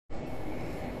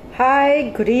Hi,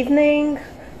 good evening.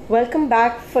 Welcome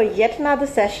back for yet another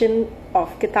session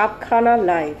of Kitabkhana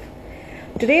Live.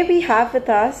 Today we have with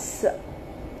us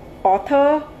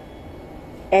author,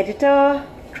 editor,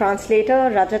 translator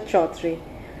Rajat Chaudhuri.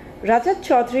 Rajat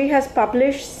Chaudhuri has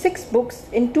published 6 books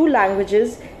in 2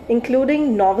 languages,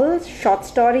 including novels, short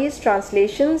stories,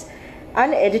 translations,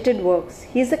 and edited works.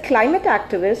 He is a climate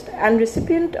activist and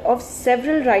recipient of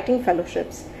several writing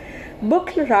fellowships.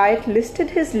 Book Riot listed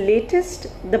his latest,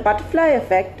 The Butterfly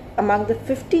Effect, among the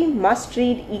 50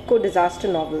 must-read eco-disaster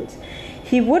novels.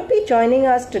 He would be joining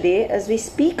us today as we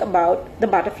speak about The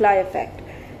Butterfly Effect.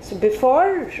 So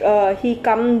before he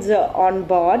comes on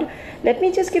board, let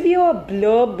me just give you a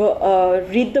blurb,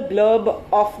 read the blurb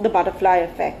of The Butterfly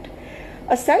Effect.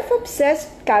 A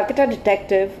self-obsessed Calcutta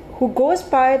detective who goes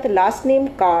by the last name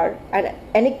Carr, an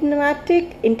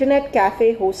enigmatic internet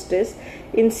cafe hostess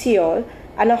in Seoul,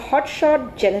 and a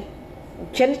hotshot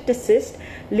geneticist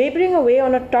laboring away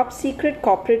on a top-secret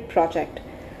corporate project.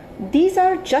 These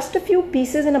are just a few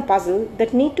pieces in a puzzle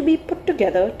that need to be put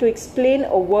together to explain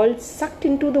a world sucked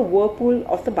into the whirlpool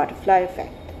of the butterfly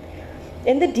effect.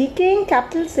 In the decaying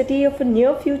capital city of a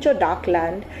near-future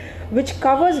darkland, which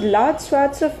covers large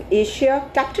swaths of Asia,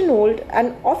 Captain Old,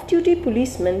 an off-duty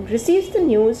policeman, receives the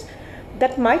news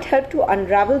that might help to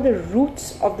unravel the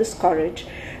roots of the scourge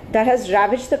that has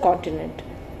ravaged the continent.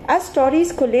 As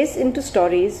stories coalesce into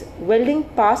stories, welding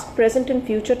past, present, and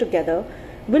future together,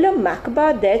 will a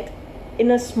macabre death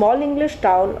in a small English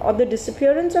town or the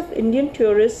disappearance of Indian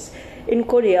tourists in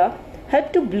Korea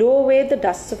help to blow away the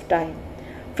dusts of time?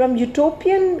 From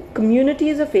utopian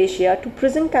communities of Asia to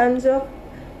prison camps of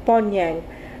Pyongyang,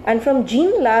 and from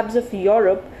gene labs of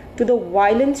Europe to the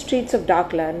violent streets of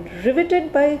Darkland,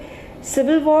 riveted by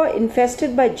civil war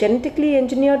infested by genetically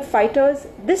engineered fighters,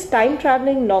 this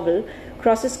time-traveling novel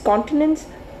crosses continents,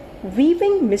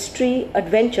 weaving mystery,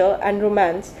 adventure, and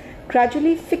romance,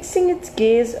 gradually fixing its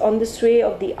gaze on the sway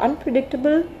of the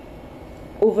unpredictable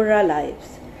over our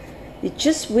lives. We're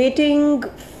just waiting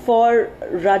for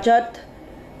Rajat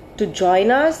to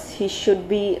join us. He should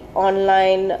be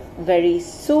online very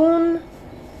soon.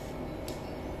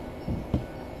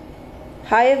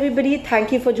 Hi everybody,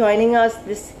 thank you for joining us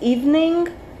this evening.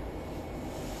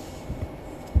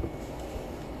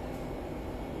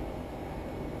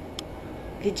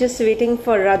 We're just waiting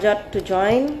for Rajat to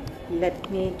join. Let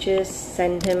me just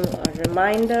send him a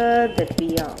reminder that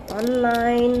we are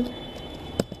online.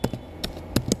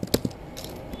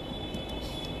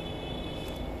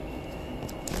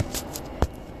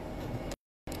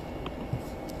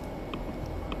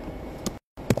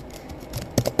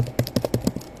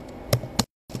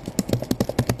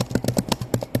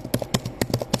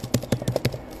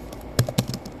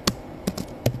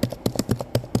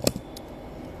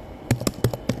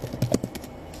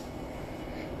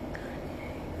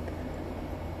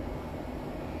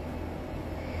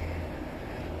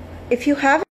 If you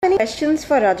have any questions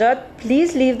for Rajat,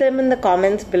 please leave them in the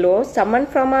comments below. Someone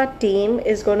from our team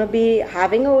is going to be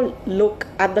having a look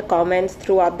at the comments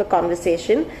throughout the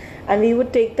conversation, and we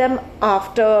would take them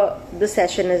after the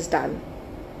session is done.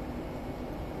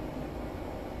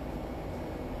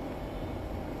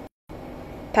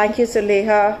 Thank you,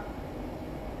 Suleha.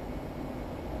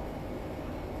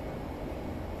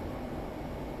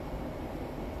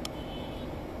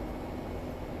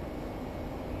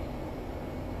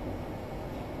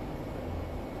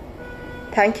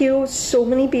 Thank you so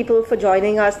many people for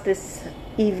joining us this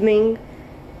evening.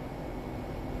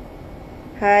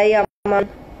 Hi, Aman.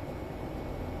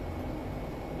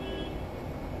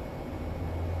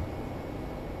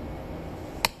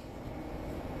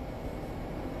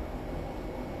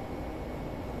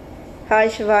 Hi,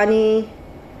 Shivani.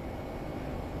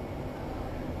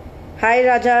 Hi,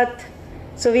 Rajat.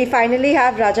 So we finally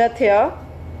have Rajat here.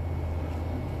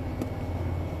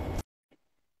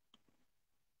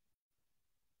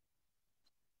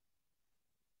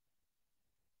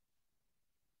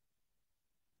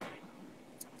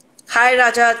 Hi,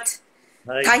 Rajat.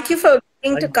 Hi. Thank you for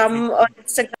agreeing to come on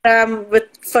Instagram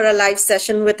for a live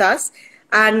session with us.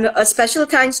 And a special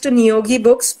thanks to Niyogi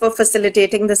Books for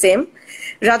facilitating the same.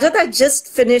 Rajat, I just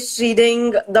finished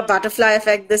reading The Butterfly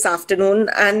Effect this afternoon,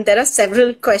 and there are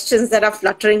several questions that are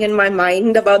fluttering in my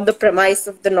mind about the premise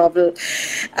of the novel.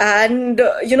 And,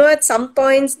 at some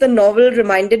points, the novel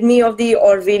reminded me of the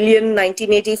Orwellian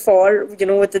 1984,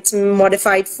 with its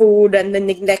modified food and the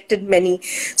neglected many.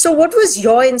 So what was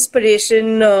your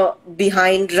inspiration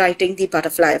behind writing The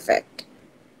Butterfly Effect?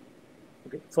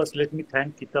 Okay. First, let me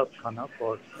thank Kitabkhana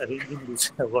for arranging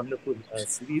this wonderful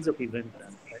series of events,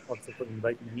 and also for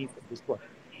inviting me for this one.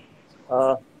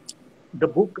 The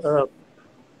book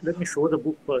let me show the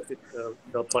book first. It's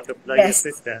The Butterfly Yes.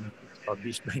 Effect, and it's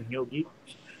published by Yogi.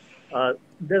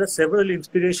 There are several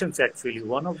inspirations actually.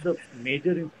 One of the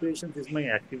major inspirations is my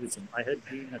activism. I had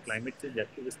been a climate change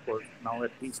activist for now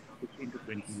at least 15 to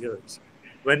 20 years.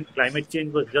 When climate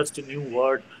change was just a new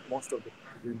word, most of the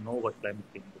people didn't know what climate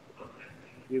change was about.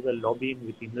 We were lobbying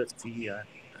with industry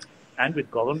and with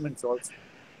governments also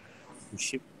to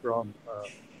shift from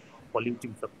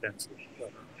polluting substances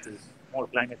to more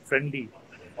climate friendly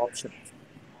options.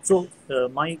 So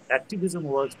my activism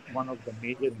was one of the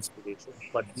major inspirations.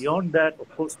 But beyond that, of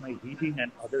course, my reading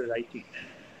and other writing,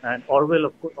 and Orwell,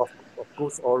 of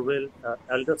course, Orwell,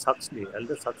 Aldous Huxley.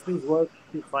 Aldous Huxley's work,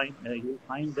 you'll find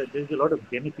that there's a lot of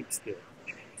genetics there.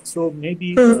 So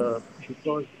maybe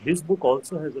because this book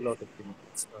also has a lot of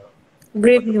genetics, The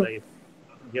Brave New. Butterfly,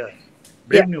 yeah,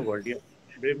 Yeah. Brave New World, yeah,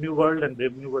 Brave New World and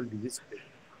Brave New World Disease State.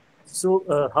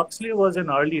 So Huxley was an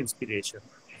early inspiration,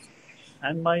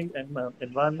 and my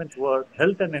environment work,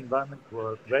 health and environment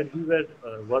work, where we were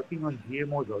working on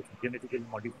GMOs also, genetically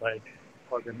modified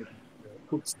organic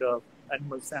foodstuff,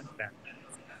 animals and plants.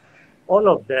 All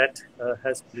of that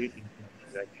has played into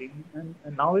my writing, and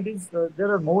nowadays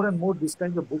there are more and more this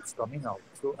kind of books coming out.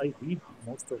 So I read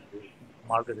most of those.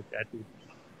 Margaret Atwood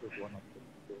was one of them.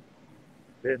 So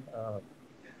then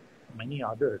many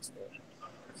others.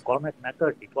 Cormac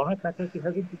McCarthy. Cormac McCarthy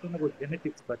hasn't written about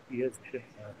genetics, but he has written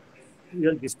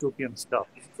real dystopian stuff.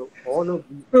 So all of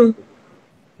these people,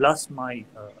 plus my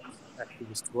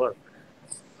activist work,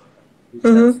 which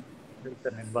has health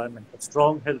and environment, a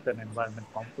strong health and environment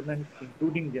component,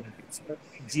 including genetics,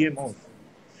 GMOs,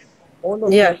 all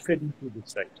of that fed into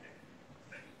this writing.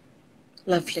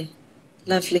 Lovely.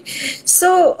 Lovely.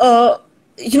 So,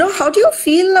 how do you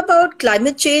feel about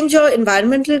climate change or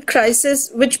environmental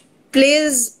crisis, which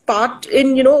plays part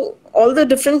in, all the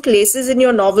different places in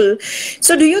your novel?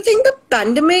 So do you think the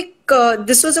pandemic,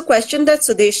 this was a question that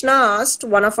Sudeshna asked,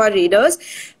 one of our readers,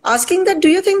 asking that, do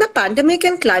you think the pandemic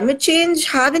and climate change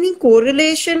have any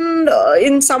correlation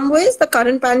in some ways, the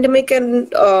current pandemic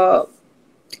and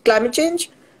climate change?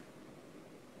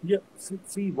 Yeah,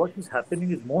 see, what is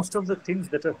happening is most of the things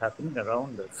that are happening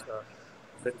around us,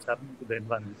 that is happening to the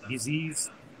environment,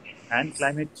 disease and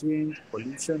climate change,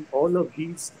 pollution, all of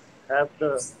these have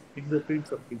the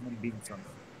fingerprints of human beings on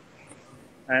them.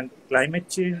 And climate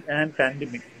change and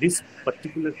pandemic, this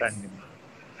particular pandemic,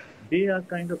 they are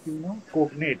kind of,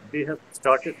 cognate. They have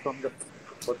started for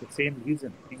the same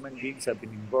reason. Human beings have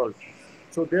been involved.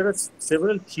 So there are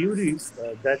several theories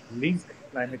that link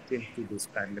climate change to this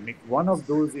pandemic. One of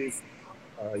those is,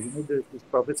 there's this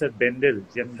Professor Bendel,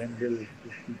 Jen Bendel, who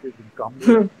teaches in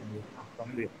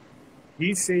Cambria.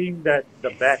 He's saying that the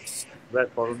bats, where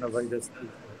coronavirus is,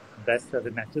 bats are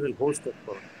the natural host of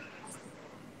coronavirus.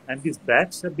 And these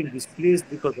bats have been displaced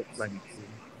because of climate change,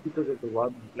 because of the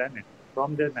warming planet,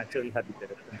 from their natural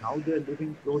habitat. And now they are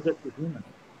living closer to humans,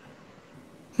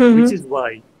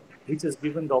 which has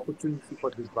given the opportunity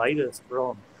for this virus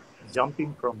from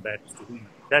jumping from bats to humans.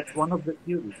 That's one of the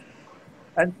theories.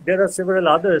 And there are several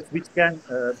others which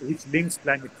links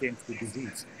climate change to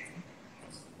disease.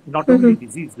 Not only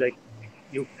disease, like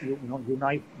you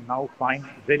now find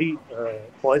very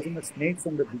poisonous snakes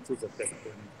on the beaches of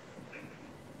California.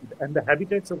 And the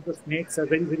habitats of the snakes are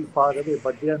very, very far away,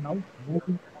 but they are now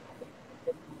moving.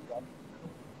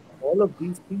 All of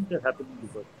these things are happening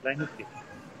because of climate change.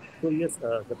 So yes,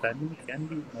 the pandemic can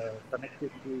be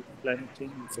connected to climate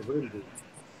change in several ways.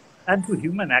 And to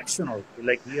human action also,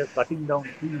 like we are cutting down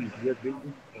trees, we are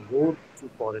building a road through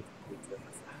forest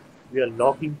areas, we are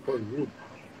logging for wood.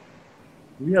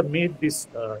 We have made this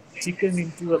chicken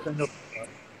into a kind of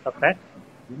a factory,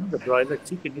 the broiler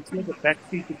chicken. It's like a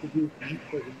factory to produce meat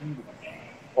for human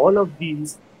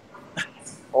beings.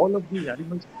 All of these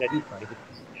animals carry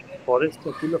viruses. Forests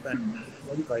are full of animals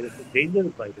carry viruses,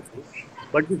 dangerous viruses.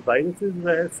 But these viruses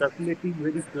were circulating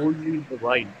very coldly in the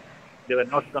wild. They were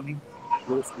not coming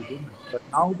close to humans. But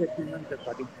now that humans are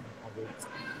cutting down forests,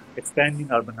 expanding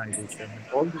urbanization,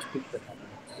 and all these things are happening.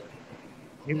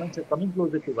 Humans are coming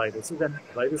closer to viruses, and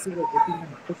viruses are getting an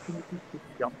opportunity to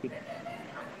jump in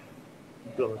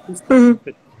into our system.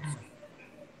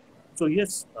 So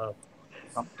yes,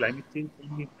 some climate change can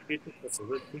be implicated for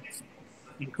several things,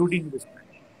 including this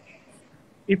pandemic.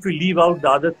 If we leave out the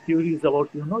other theories about,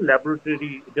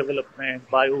 laboratory development,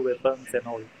 bioweapons and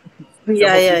all.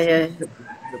 Yeah.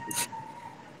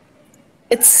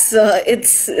 It's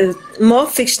more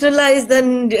fictionalized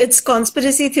than it's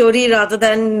conspiracy theory rather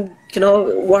than,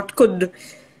 what could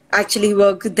actually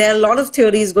work. There are a lot of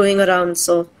theories going around.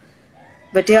 So,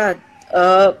 but yeah.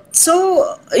 The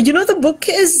book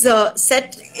is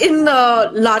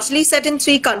largely set in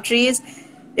 3 countries.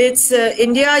 It's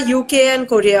India, UK, and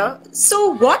Korea.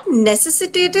 So, what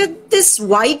necessitated this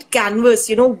wide canvas?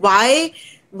 Why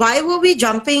were we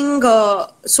jumping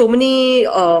so many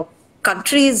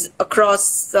countries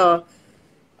across the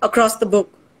book?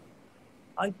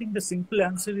 I think the simple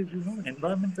answer is,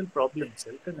 environmental problems,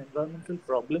 health and environmental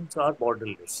problems are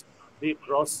borderless. They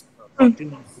cross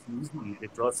continents very easily. They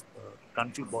cross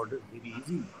country borders very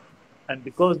easily. And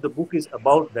because the book is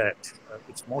about that,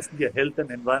 it's mostly a health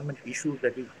and environment issue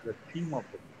that is the theme of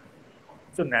the book.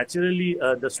 So naturally,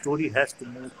 the story has to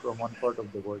move from one part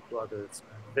of the world to others.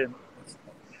 And then,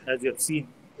 as you have seen,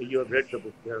 you have read the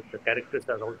book, the characters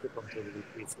are also from several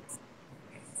places.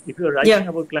 If you are writing Yeah,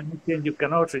 about climate change, you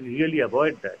cannot really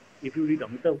avoid that. If you read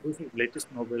Amitabh Ghosh's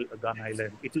latest novel, A Gun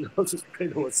Island, it is also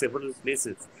spread over several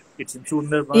places. It's in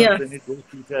Sundarbans, yeah, then it goes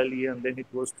to Italy, and then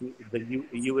it goes to the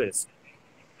US.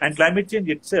 And climate change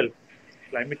itself,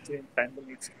 climate change,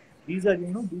 pandemics, these are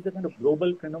kind of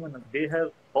global phenomena. They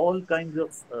have all kinds of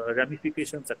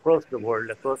ramifications across the world,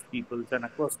 across peoples, and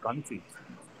across countries.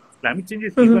 Climate change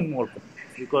is even more complex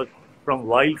because from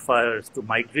wildfires to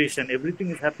migration, everything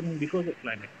is happening because of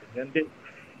climate change. And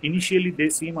initially they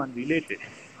seem unrelated,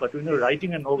 but when you're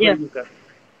writing a novel, yeah. you can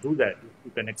do that.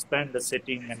 You can expand the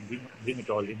setting and bring it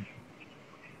all in.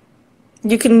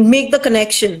 You can make the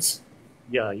connections.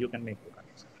 Yeah, you can make the connection.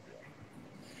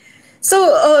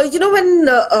 So,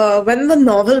 when the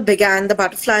novel began, the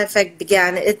Butterfly Effect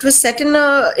began. It is set in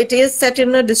a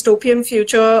dystopian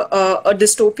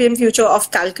future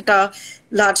of Calcutta,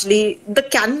 largely. The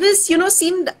canvas,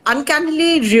 seemed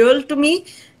uncannily real to me,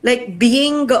 like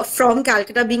being from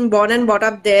Calcutta, being born and brought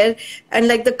up there, and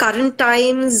like the current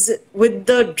times with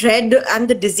the dread and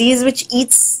the disease which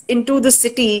eats into the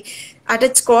city at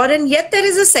its core, and yet there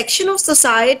is a section of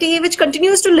society which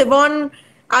continues to live on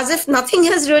as if nothing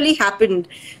has really happened.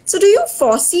 So, do you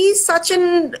foresee such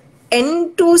an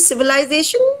end to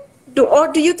civilization? Or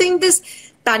do you think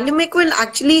this pandemic will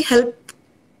actually help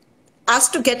us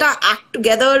to get our act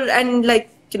together and,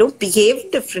 behave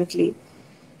differently?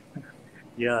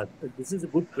 Yeah, this is a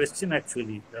good question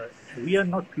actually. We are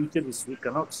not futurists, we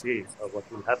cannot say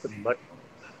what will happen, but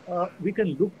we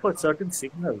can look for certain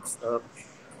signals.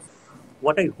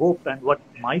 What I hope and what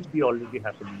might be already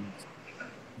happening is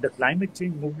the climate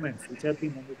change movements, which have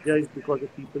been energized because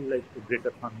of people like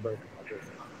Greta Thunberg and others.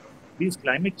 These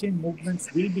climate change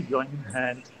movements will be joining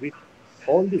hands with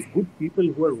all these good people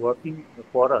who are working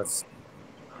for us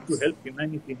to help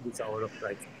humanity in this hour of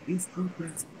crisis. These two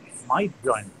things might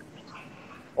join.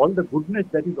 All the goodness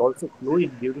that is also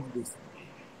flowing during this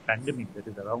pandemic that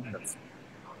is around us,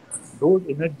 those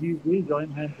energies will join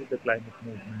hands with the climate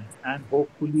movements, and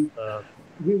hopefully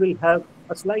we will have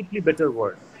a slightly better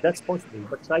world. That's possible.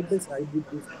 But side by side with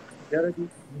this, there are these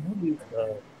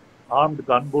armed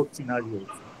gunboat scenarios.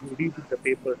 You read in the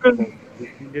papers about the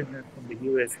billionaires from the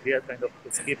US. They are kind of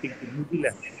escaping to New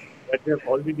Zealand, that they have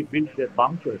already built their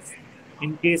bunkers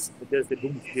in case there's a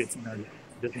doomsday scenario,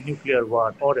 there's a nuclear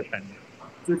war or a pandemic.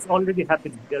 So it's already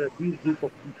happening. There are these group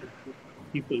of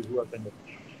people who are kind of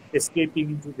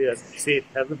escaping into their safe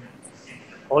haven,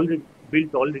 already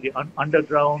built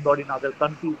underground or in other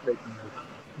countries like New Zealand.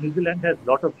 New Zealand has a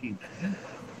lot of these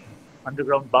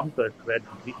underground bunkers where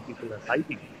these people are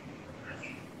hiding.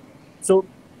 So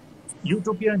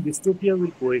utopia and dystopia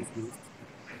will coexist.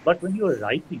 But when you are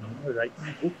writing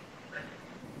a book,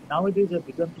 nowadays I've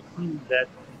begun to feel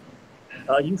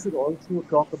that you should also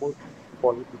talk about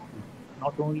positive things,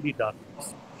 not only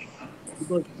darkness,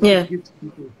 because Yeah. it gives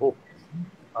people hope.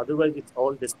 Otherwise, it's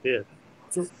all despair.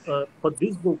 So, for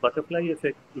this book, Butterfly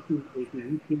Effect, if you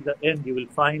read till the end, you will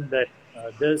find that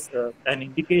there's an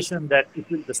indication that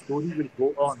the story will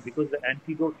go on because the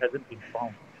antidote hasn't been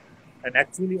found. And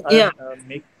actually, I Yeah. am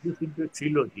making this into a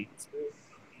trilogy. So,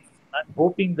 I'm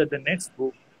hoping that the next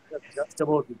book, that's just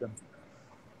about becomes,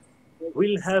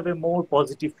 will have a more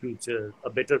positive future, a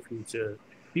better future,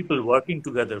 people working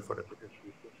together for a better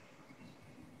future.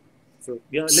 So,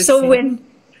 yeah, let's So see.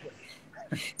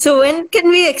 when can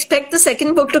we expect the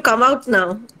second book to come out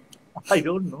now? I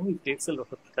don't know. It takes a lot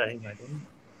of time. I don't know,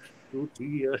 2 3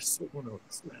 years. Who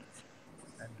knows?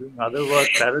 I'm doing other work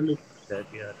parallel to that.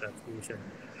 Yeah, translation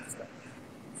stuff.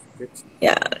 Let's see.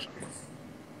 Yeah.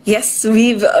 Yes,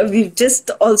 we've just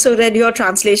also read your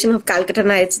translation of Calcutta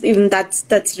Nights. Even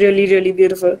that's really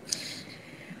beautiful.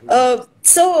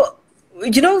 So,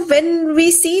 when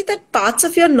we see that parts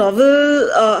of your novel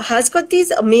has got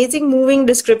these amazing moving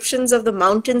descriptions of the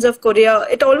mountains of Korea,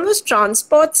 it almost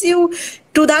transports you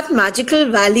to that magical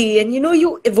valley, and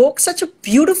you evoke such a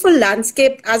beautiful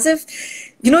landscape as if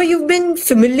you've been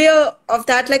familiar of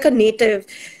that like a native.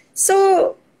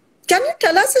 So, Can you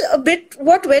tell us a bit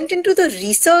what went into the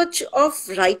research of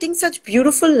writing such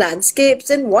beautiful landscapes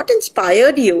and what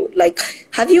inspired you? Like,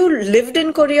 have you lived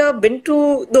in Korea, been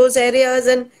to those areas,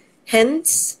 and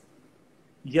hence?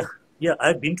 Yeah, yeah,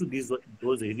 I've been to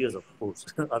those areas, of course.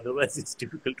 Otherwise, it's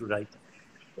difficult to write.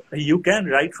 You can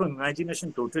write from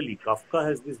imagination totally. Kafka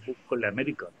has this book called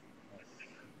America,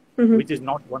 Mhm. which is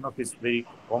not one of his very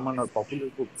common or popular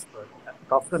books.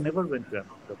 Kafka never went to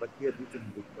America, but he had written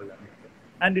a book called America.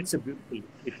 And it's a beautiful,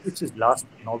 it's his last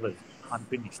novel,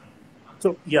 unfinished.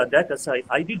 So, yeah, that aside,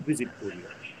 I did visit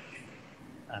Korea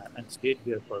and stayed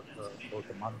there for about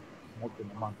a month, more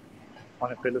than a month,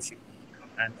 on a fellowship.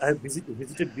 And I have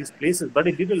visited these places, but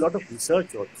I did a lot of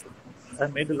research also. I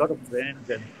made a lot of friends,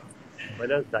 and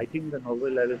while I was writing the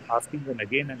novel, I was asking them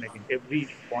again and again. Every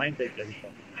point I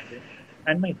clarified. Okay?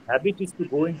 And my habit is to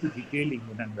go into detailing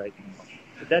when I'm writing a novel.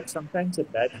 So that's sometimes a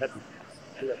bad habit.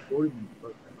 They have told me.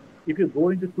 Because if you go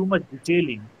into too much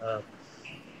detailing,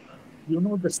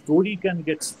 the story can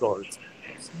get stalled.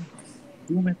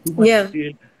 Too much Yeah.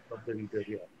 detail of the reader,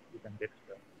 yeah, you can get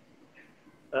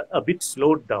a bit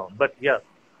slowed down. But yeah,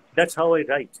 that's how I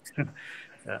write.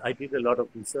 I did a lot of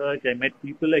research. I met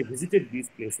people. I visited these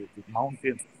places, the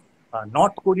mountains.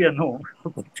 North Korea, no,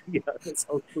 but yeah,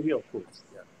 South Korea, of course.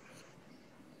 Yeah,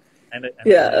 and I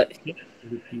Yeah. speak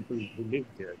with people who live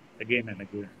there again and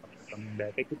again after coming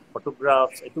back. I took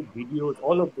photographs. I took videos.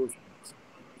 All of those things.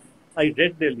 I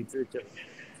read their literature.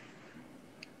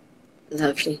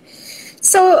 Lovely.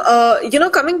 So,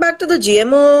 coming back to the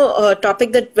GMO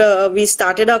topic that we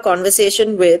started our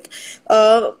conversation with,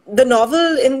 the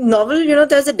novel,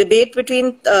 there's a debate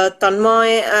between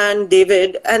Tanmoy and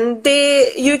David, and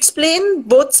you explain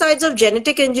both sides of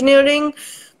genetic engineering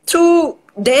through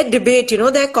their debate,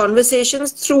 their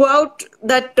conversations throughout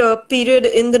that period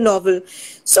in the novel.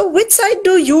 So, which side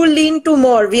do you lean to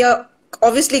more? We are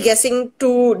obviously guessing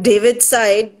to David's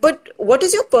side, but what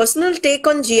is your personal take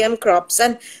on GM crops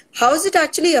and how is it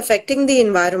actually affecting the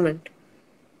environment?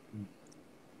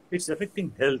 It's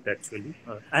affecting health actually,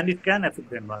 and it can affect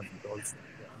the environment also.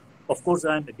 Yeah. Of course,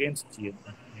 I'm against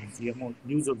GMO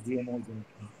use of GMOs,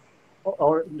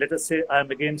 or let us say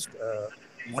I'm against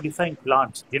modifying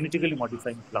plants, genetically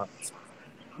modifying plants,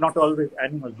 not always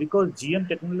animals, because GM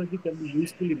technology can be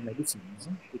useful in medicine.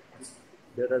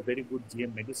 There are very good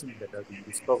GM medicines that are being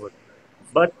discovered,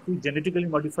 but to genetically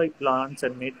modify plants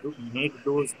and make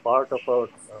those part of our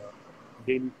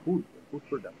daily food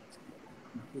products,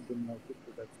 include them in our food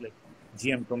products like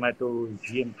GM tomatoes,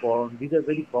 GM corn. These are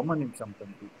very common in some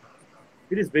countries.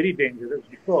 It is very dangerous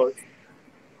because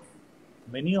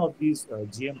many of these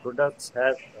GM products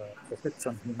have effects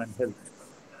on human health.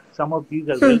 Some of these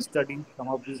are well studied, some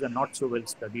of these are not so well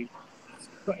studied.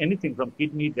 So anything from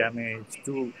kidney damage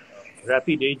to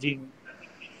rapid aging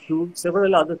to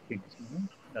several other things,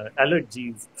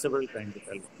 allergies, several kinds of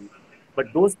allergies.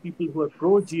 But those people who are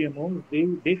pro-GMO,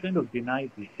 they kind of deny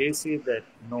this. They say that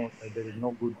no, there is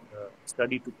no good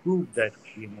study to prove that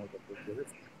GMOs are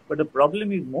dangerous. But the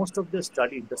problem is most of the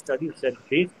studies that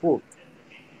they quote,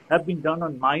 have been done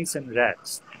on mice and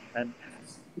rats. And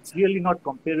it's really not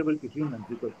comparable to humans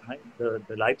because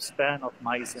the lifespan of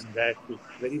mice and rats is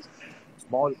very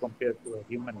small compared to a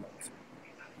human lifespan.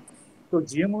 So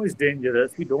GMO is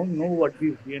dangerous. We don't know what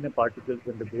these DNA particles,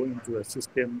 when they go into a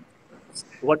system,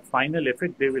 what final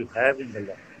effect they will have in the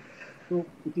land. So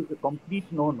it is a complete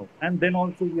no-no. And then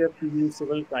also we have to use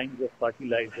several kinds of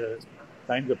fertilizers,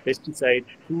 kinds of pesticides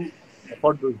to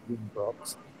for those green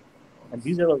crops. And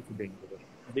these are also dangerous.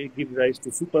 They give rise to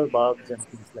superbugs and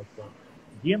things like that.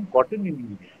 GM cotton in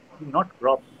India, not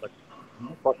crops, but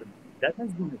cotton. That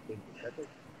has been a failure.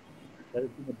 That has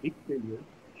been a big failure.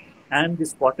 And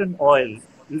this cotton oil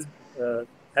is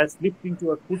has slipped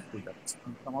into our food products.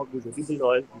 In some of these edible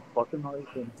oils, this cotton oil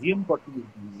from GM cotton is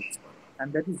being used,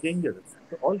 and that is dangerous.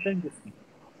 So all kinds of things.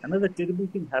 Another terrible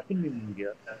thing happened in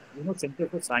India. Center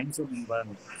for Science and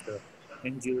Environment, the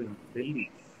NGO in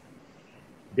Delhi.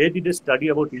 They did a study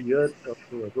about a year or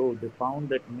so ago. They found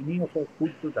that many of our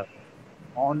food products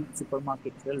on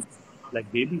supermarket shelves,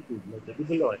 like baby food, like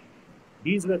edible oil,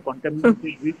 these were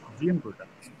contaminated with GM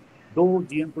products. Though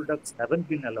GM products haven't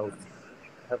been allowed,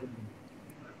 haven't been,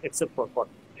 except for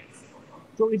cotton.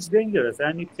 So it's dangerous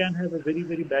and it can have a very,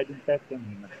 very bad impact on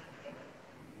human health.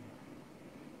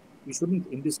 We shouldn't,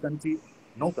 in this country,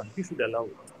 no country should allow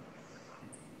it.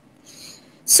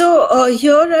 So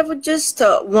here I would just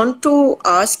want to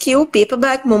ask you,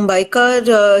 Paperback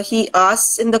Mumbaikar, he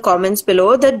asks in the comments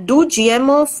below that do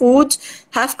GMO foods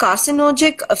have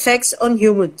carcinogenic effects on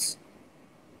humans?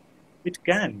 It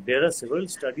can. There are several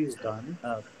studies done.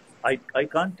 I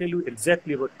can't tell you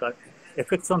exactly what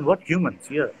effects on what humans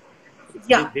here.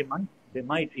 Yeah. They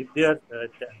might, if they are,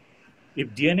 if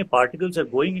DNA particles are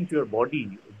going into your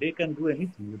body, they can do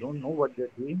anything. You don't know what they're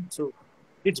doing. So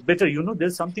it's better.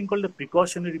 There's something called the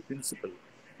precautionary principle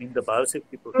in the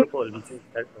biosafety protocol, which is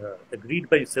agreed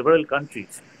by several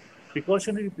countries.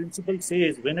 Precautionary principle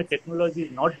says when a technology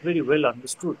is not very well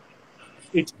understood,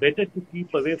 it's better to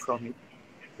keep away from it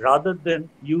rather than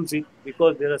use it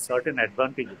because there are certain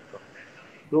advantages from it.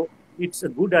 So it's a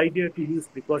good idea to use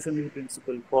precautionary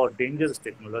principle for dangerous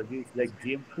technologies like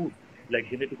GM food, like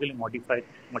genetically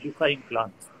modifying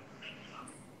plants.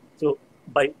 So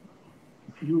by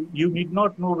you need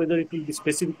not know whether it will be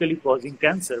specifically causing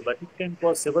cancer, but it can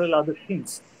cause several other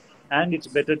things. And it's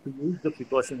better to use the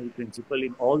precautionary principle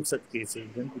in all such cases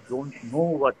when we don't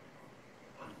know what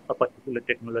a particular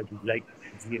technology like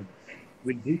GM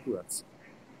will do to us.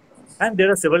 And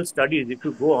there are several studies. If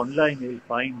you go online, you'll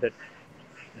find that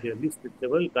they are listed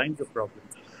several kinds of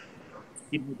problems: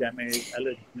 kidney damage,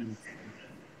 allergies.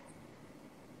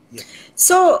 Yeah.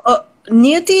 So,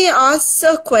 Niyati asks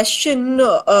a question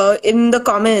in the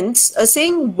comments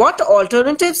saying, what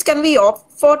alternatives can we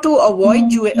opt for to avoid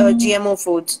GMO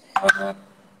foods?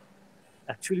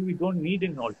 Actually, we don't need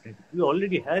an alternative. We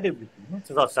already had everything.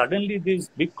 So suddenly, these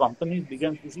big companies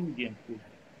began pushing GM food.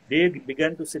 They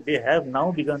began to say, they have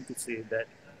now begun to say that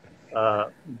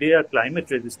they are climate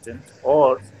resistant,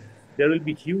 or there will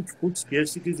be huge food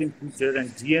scarcities in future, and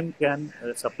GM can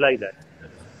supply that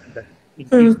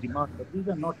increased demand. But these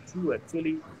are not true.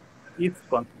 Actually, if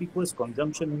conspicuous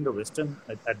consumption in the Western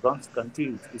advanced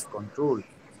countries is controlled,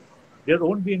 there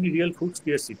won't be any real food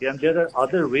scarcity, and there are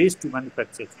other ways to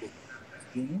manufacture food.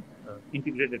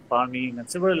 Integrated farming and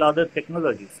several other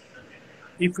technologies.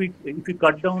 If we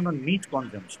cut down on meat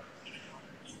consumption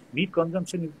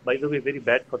is, by the way, very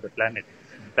bad for the planet,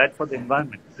 bad for the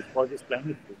environment. It causes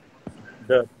climate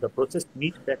change. The processed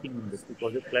meat packing industry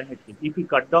causes climate change. If we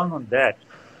cut down on that,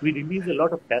 we release a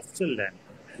lot of pasture land,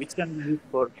 which can be used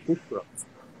for food crops.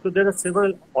 So there are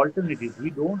several alternatives. We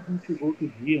don't need to go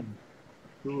to GM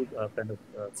to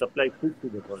supply food to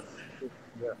the world. So,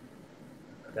 yeah,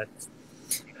 that's.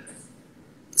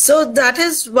 So that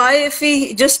is why if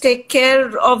we just take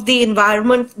care of the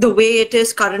environment the way it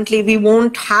is currently, we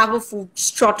won't have a food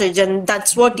shortage, and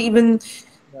that's what even.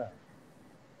 Yeah.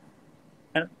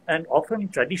 And often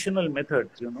traditional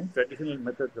methods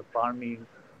of farming,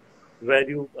 where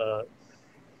you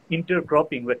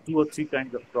intercropping, where 2 or 3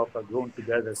 kinds of crop are grown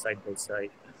together side by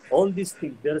side. All these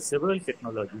things, there are several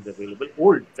technologies available,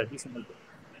 old traditional,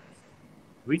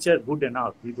 which are good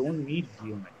enough. We don't need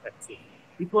GM actually.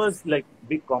 It was like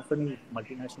big companies,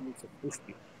 multinationals have pushed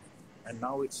it, and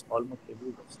now it's almost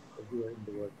everywhere in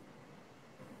the world.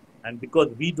 And because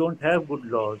we don't have good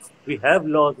laws, we have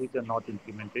laws which are not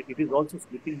implemented. It is also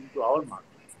slipping into our market.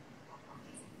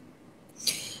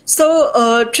 So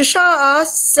Trisha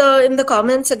asks in the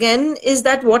comments again, is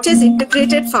that what is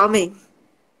integrated farming?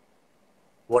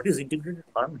 What is integrated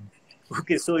farming?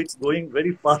 Okay, so it's going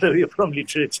very far away from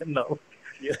literature now.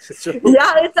 Yeah,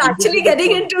 it's actually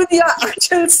getting into the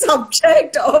actual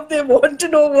subject of they want to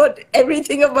know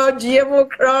everything about GMO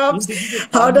crops,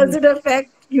 how does it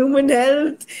affect human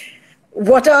health,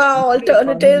 what are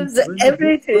alternatives,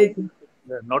 everything.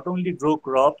 Not only grow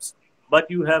crops, but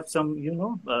you have some,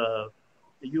 you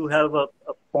have a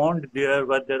pond there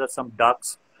where there are some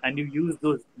ducks, and you use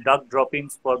those duck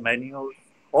droppings for manure.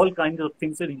 All kinds of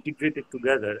things are integrated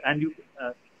together, and you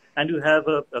have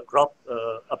a crop,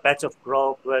 a patch of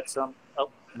crop where some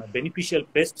beneficial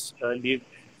pests live,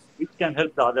 which can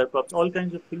help the other crops. All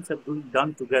kinds of things are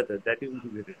done together. That is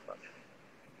integrated farming.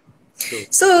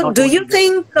 So do you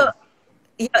think?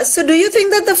 So do you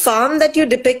think that the farm that you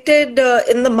depicted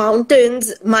in the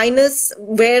mountains, minus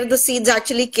where the seeds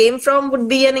actually came from, would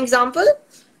be an example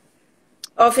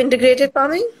of integrated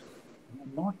farming?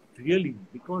 Not really,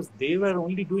 because they were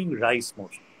only doing rice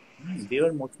mostly. They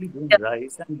were mostly doing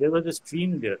rice, and there was a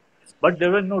stream there. But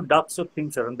there were no ducks or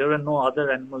things around. There were no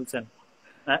other animals,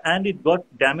 and it got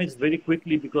damaged very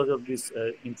quickly because of this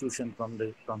intrusion from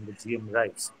the GM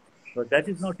rice. So that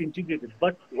is not integrated.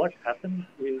 But what happened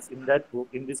is in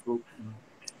this book,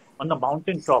 on the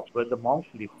mountain top where the monk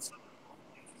lives,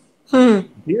 here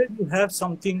you have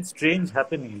something strange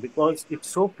happening because it's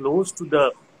so close to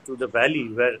the valley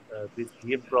where these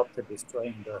GM crops are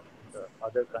destroying the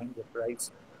other kinds of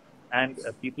rice, and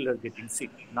people are getting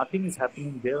sick. Nothing is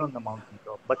happening there on the mountain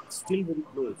top, but still very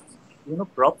close.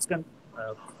 Crops can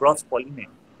cross-pollinate.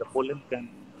 The pollen can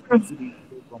easily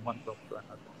go from one crop to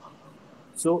another.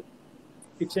 So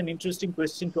it's an interesting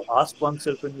question to ask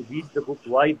oneself when you read the book,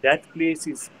 why that place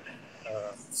is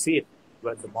safe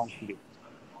where the monk lived.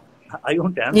 I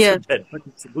won't answer that, but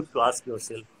it's good to ask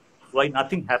yourself why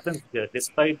nothing happens there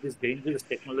despite this dangerous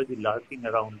technology lurking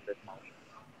around that now.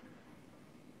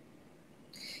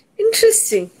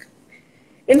 Interesting.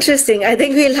 Interesting. I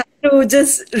think we'll have to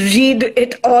just read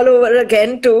it all over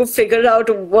again to figure out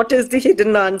what is the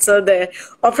hidden answer there,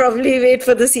 or probably wait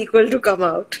for the sequel to come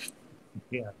out.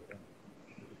 Yeah,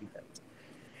 maybe that.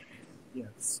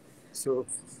 Yes. So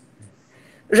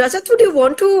Rajat, would you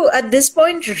want to, at this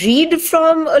point, read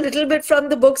from a little bit from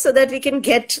the book so that we can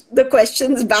get the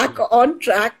questions back on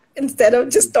track instead of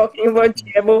just talking about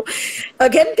GMO?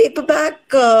 Again, paperback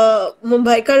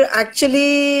Mumbaikar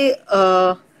actually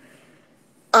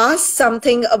asked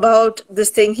something about this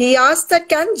thing. He asked that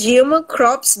can GMO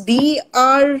crops be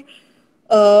our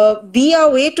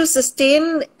way to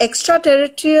sustain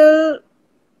extraterrestrial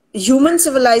human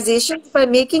civilizations by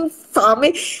making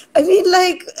farming? I mean,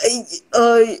 like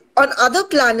on other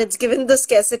planets, given the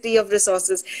scarcity of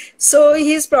resources. So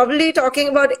he's probably talking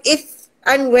about if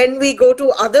and when we go to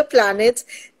other planets,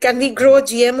 can we grow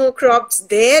GMO crops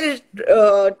there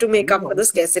to make up for the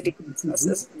scarcity of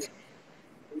resources?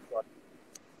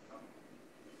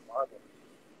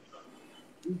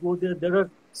 you go there, there are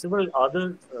several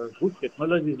other good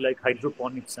technologies like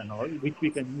hydroponics and all, which we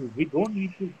can use. We don't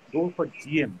need to go for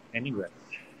GM anywhere.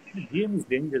 GM is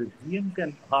dangerous. GM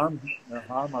can harm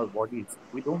our bodies.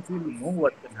 We don't really know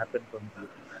what can happen from GM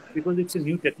because it's a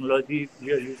new technology.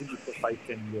 We are using it for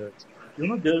 5-10 years.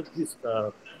 There's this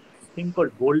thing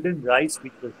called golden rice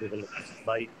which was developed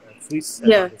by Swiss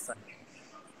and other scientists.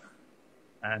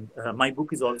 And my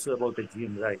book is also about the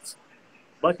GM rice.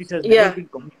 But it has never been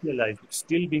commercialized. It's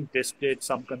still being tested.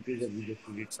 Some countries are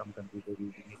rejecting it, some countries are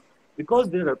using it. Because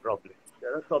there are problems.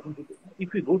 There are problems.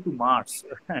 If we go to Mars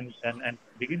and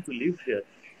begin to live there,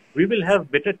 we will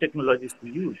have better technologies to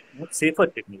use, safer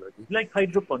technologies, like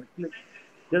hydroponics.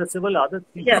 There are several other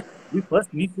things. Yeah. We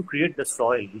first need to create the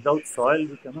soil. Without soil,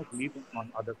 we cannot live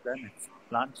on other planets.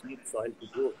 Plants need soil to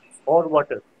grow, or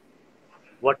water.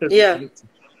 Water to live.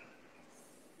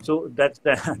 So that's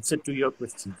the answer to your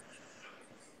question.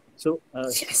 So,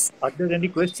 are there any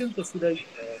questions, or should I?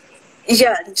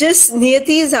 Yeah, just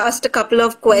Niyati's asked a couple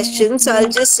of questions. So I'll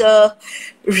just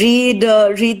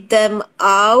read them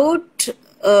out.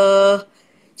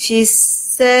 She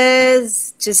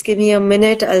says, just give me a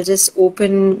minute. I'll just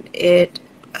open it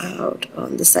out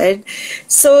on the side.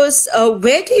 So,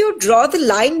 where do you draw the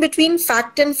line between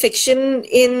fact and fiction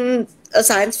in a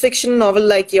science fiction novel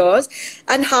like yours,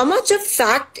 and how much of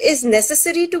fact is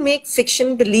necessary to make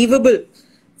fiction believable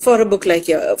for a book like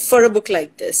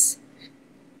this?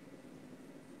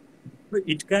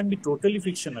 It can be totally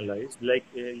fictionalized, like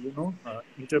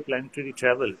interplanetary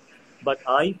travel. But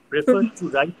I prefer to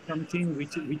write something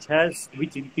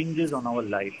which impinges on our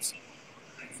lives.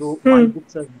 So my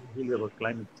books are usually about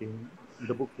climate change.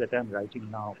 The book that I'm writing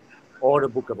now, or a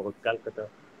book about Calcutta.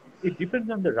 It depends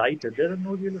on the writer. There are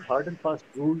no really hard and fast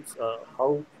rules.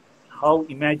 How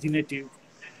imaginative,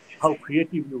 how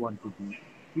creative you want to be.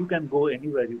 You can go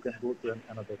anywhere. You can go to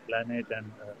another planet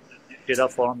and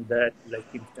terraform that,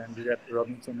 like Kim Stanley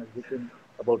Robinson has written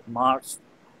about Mars,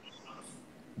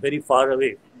 very far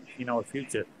away in our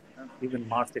future. Even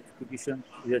Mars expedition,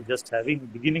 we are just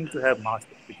beginning to have Mars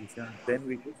expedition. Then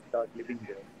we could start living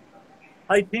there.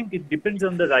 I think it depends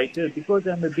on the writer. Because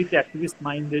I'm a bit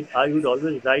activist-minded, I would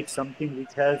always write something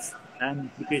which has an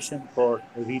implication for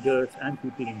readers and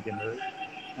people in general.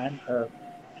 And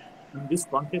in this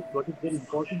context, what is very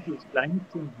important is climate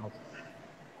change novels.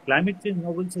 Climate change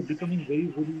novels are becoming very,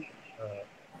 very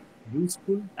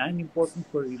useful and important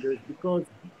for readers because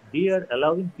they are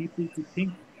allowing people to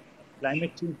think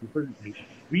climate change differently.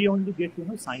 We only get,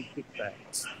 scientific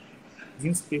facts,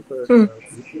 newspaper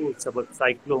reports about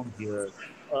cyclone here,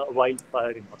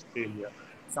 wildfire in Australia,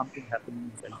 something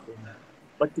happening in California.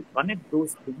 But to connect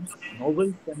those things,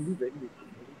 novels can be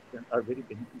are very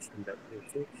beneficial that way.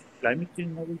 So climate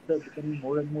change novels are becoming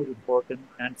more and more important,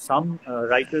 and some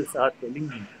writers are telling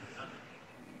me,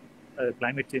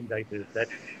 climate change writers, that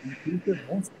in future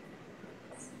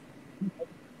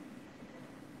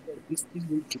this thing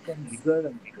will become bigger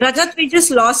and bigger. Rajat, we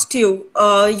just lost you.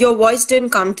 Your voice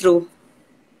didn't come through.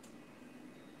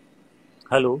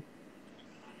 Hello?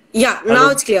 Yeah, Hello? now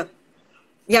it's clear.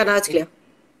 Yeah, now it's clear.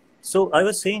 So I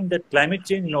was saying that climate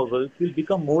change novels will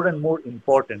become more and more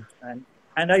important, and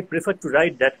I prefer to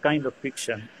write that kind of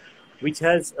fiction, which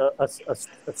has a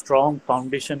strong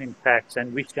foundation in facts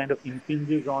and which kind of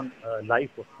impinges on life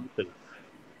of people.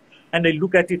 And I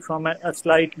look at it from a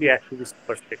slightly activist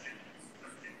perspective.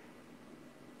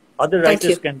 Other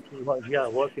writers can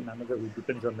work in another way. It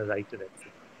depends on the writer,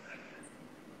 actually.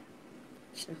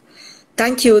 Sure.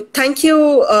 Thank you. Thank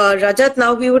you, Rajat.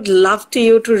 Now we would love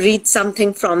you to read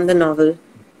something from the novel.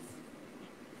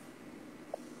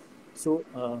 So,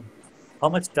 how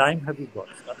much time have you got?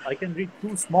 I can read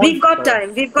two small. We've got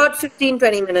time. We've got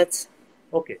 15-20 minutes.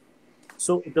 Okay.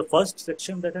 So the first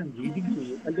section that I'm reading to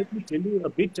you, let me tell you a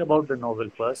bit about the novel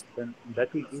first, then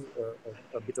that will give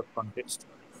a bit of context.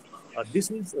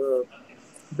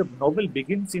 The novel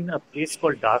begins in a place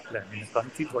called Darkland, in a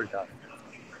country called Darkland,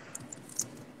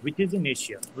 which is in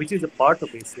Asia, which is a part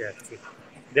of Asia actually.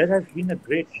 There has been a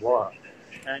great war,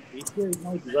 and Asia is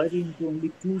now divided into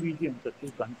only two regions or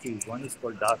two countries. One is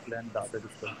called Darkland, the other is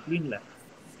called Greenland.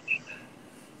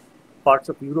 Parts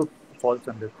of Europe falls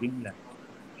under Greenland.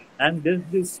 And there's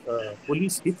this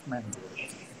police hitman there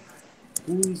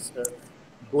who is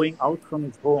going out from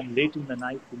his home late in the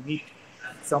night to meet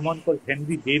someone called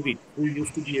Henry David, who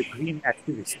used to be a green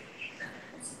activist.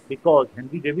 Because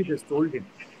Henry David has told him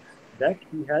that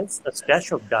he has a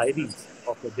stash of diaries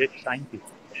of a dead scientist,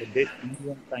 of a dead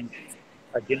Indian scientist,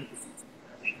 a geneticist.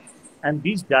 And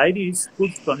these diaries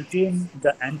could contain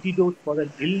the antidote for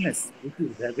an illness which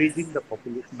is ravaging the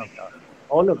population of Darkland.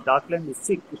 All of Darkland is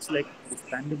sick. It's like this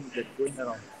pandemic that's going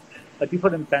around, a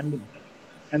different pandemic.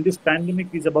 And this pandemic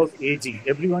is about aging.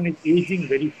 Everyone is aging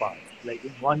very fast. Like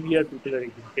in 1 year, people are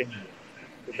aging 10 years.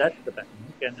 So that's the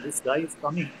pandemic. And this guy is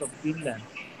coming from Finland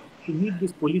to meet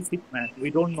this police hitman. We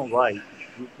don't know why.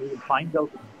 We will find out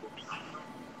in the book.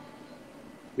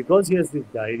 Because he has this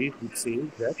diary which says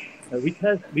that,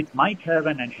 which might have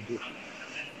an antidote.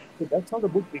 So that's how the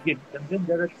book begins. And then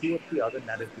there are 2 or 3 other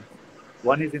narratives.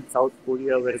 One is in South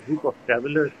Korea, where a group of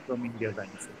travelers from India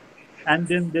vanishes. And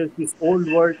then there's this old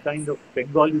world kind of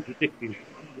Bengali detective,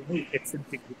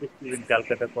 eccentric detective in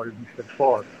Calcutta called Mr.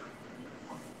 Ford,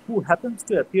 who happens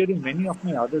to appear in many of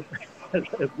my other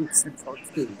books and short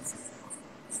stories.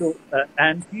 So,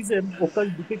 and he's an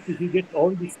occult detective. He gets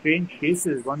all these strange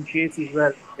cases. One case is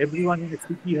where everyone in a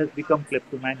city has become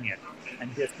kleptomaniac,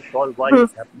 and he has to solve why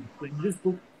it's happening. So in this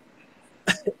book,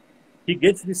 he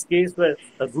gets this case where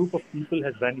a group of people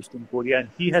has vanished in Korea, and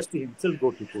he has to himself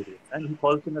go to Korea, and he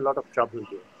falls in a lot of trouble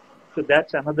there. So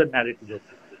that's another narrative of the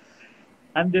book.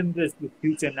 And then there's the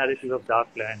future narrative of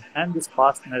Darkland, and this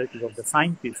past narrative of the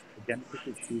scientist, the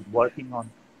geneticist who is working on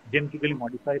genetically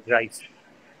modified rice.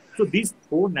 So these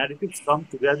 4 narratives come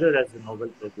together as the novel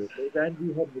progresses, and we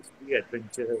have mystery,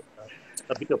 adventure,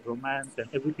 a bit of romance, and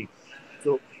everything.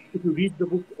 So if you read the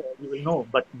book, you will know.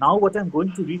 But now what I'm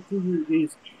going to read to you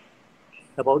is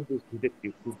about this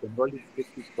detective, this Bengali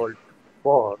detective called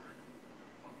Ford.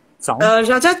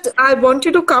 Rajat, I want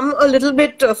you to come a little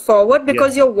bit forward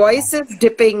because your voice is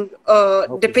dipping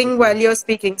while you're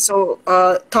speaking. So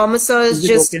Thomas sir has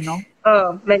just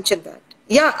mentioned that.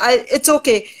 Yeah, it's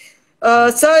okay.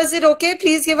 Sir, is it okay?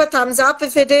 Please give a thumbs up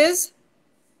if it is.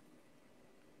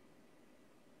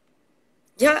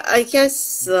 Yeah, I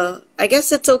guess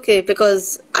it's okay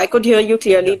because I could hear you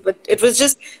clearly, but it was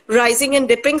just rising and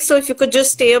dipping. So if you could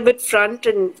just stay a bit front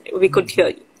and we could hear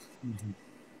you.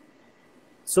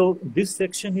 So this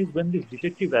section is when this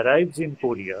detective arrives in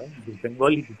Korea, this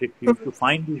Bengali detective, to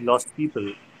find these lost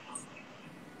people,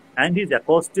 and he's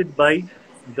accosted by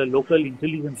the local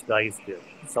intelligence guys there,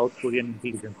 South Korean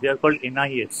intelligence. They are called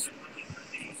NIS.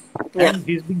 Yeah. And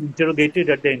he's being interrogated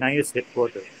at the NIS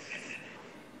headquarters.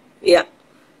 Yeah.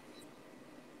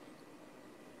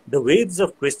 The waves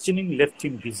of questioning left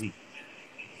him dizzy.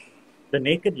 The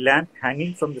naked lamp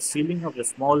hanging from the ceiling of the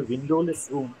small windowless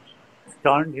room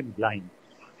turned him blind.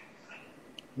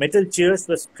 Metal chairs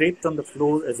were scraped on the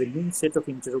floor as a new set of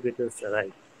interrogators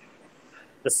arrived.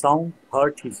 The sound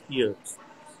hurt his ears.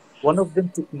 One of them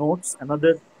took notes,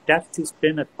 another tapped his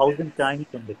pen 1,000 times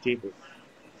on the table.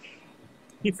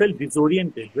 He felt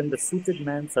disoriented when the suited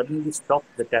man suddenly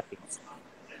stopped the tappings.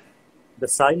 The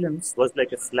silence was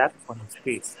like a slap on his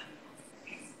face.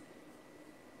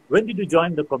 When did you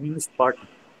join the Communist Party?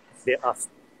 They asked.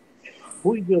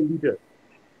 Who is your leader?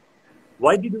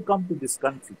 Why did you come to this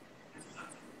country?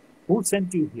 Who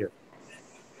sent you here?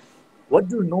 What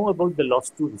do you know about the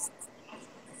lost tourists?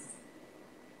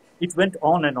 It went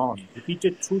on and on,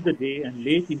 repeated through the day and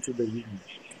late into the evening.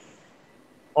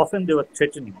 Often they were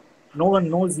threatening. No one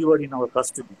knows you are in our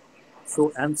custody.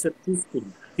 So answer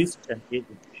truthfully, hissed and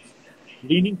aged.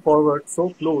 Leaning forward so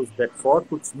close that Ford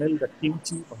could smell the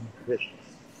kimchi on his breath.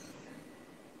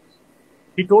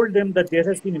 He told them that there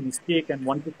has been a mistake and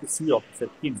wanted to see Officer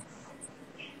Kim.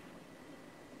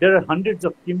 There are hundreds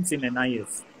of Kims in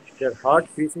NIS. Their hard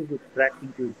faces would crack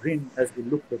into a grin as they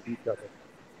looked at each other.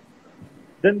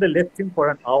 Then they left him for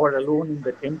an hour alone in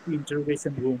the empty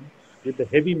interrogation room with the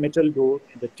heavy metal door,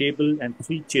 the table and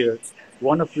 3 chairs,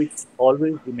 one of which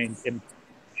always remained empty.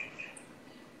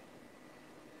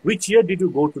 Which year did you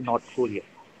go to North Korea?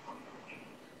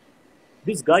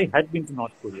 This guy had been to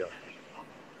North Korea.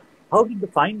 How did they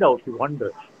find out, he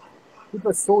wondered. It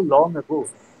was so long ago.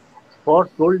 Ford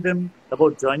told them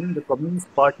about joining the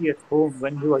Communist Party at home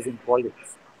when he was in college.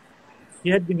 He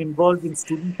had been involved in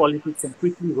student politics and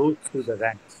quickly rose through the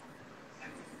ranks.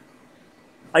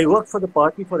 I worked for the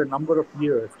party for a number of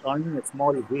years, earning a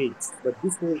small wage, but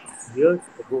this was years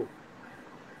ago.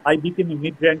 I became a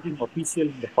mid-ranking official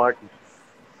in the party.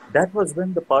 That was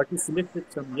when the party selected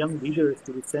some young leaders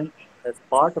to be sent as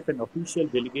part of an official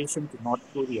delegation to North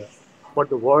Korea for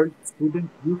the World Student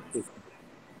Youth Festival.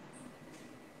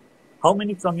 How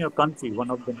many from your country?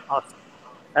 One of them asked,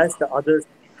 as the other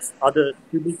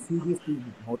scribbled furiously in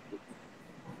his notebook.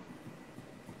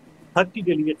 30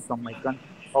 delegates from my country,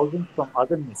 thousands from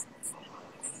other nations.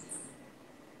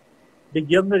 The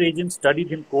younger agent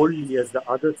studied him coldly as the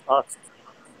others asked,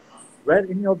 were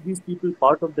any of these people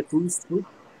part of the tourist group?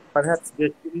 Perhaps their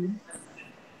children?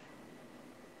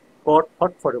 Scott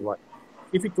thought for a while.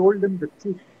 If he told them the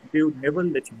truth, they would never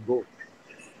let him go.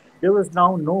 There was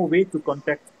now no way to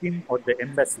contact him or the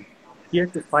embassy. He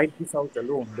had to fight this out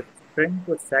alone, but his friend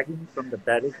was sagging from the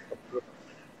barrage of truth.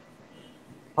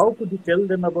 How could he tell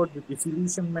them about the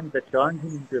disillusionment that turned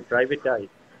him into a private eye,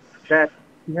 that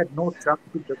he had no truck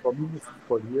with the communists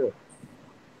for years?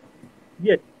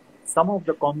 Yet, some of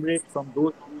the comrades from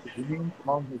those who remained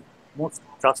among his most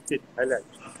trusted allies.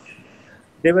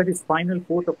 They were his final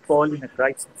port of call in a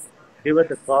crisis. They were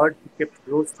the cards he kept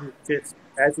close to his chest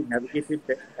as he navigated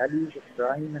the alleys of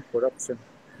crime and corruption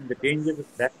in the dangerous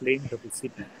back lanes of the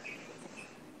city.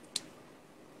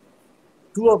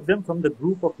 Two of them from the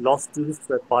group of lost tourists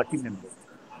were party members.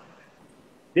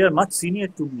 They are much senior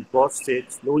to me, Boss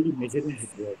said, slowly measuring his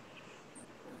words.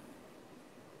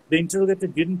 The interrogator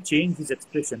didn't change his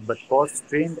expression, but Boss's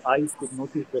strained eyes could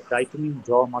notice the tightening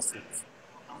jaw muscles.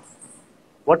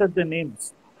 What are their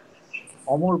names?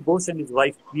 Amor Bose and his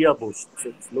wife Priya Bose, he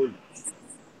said slowly.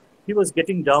 He was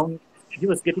getting drawn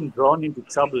into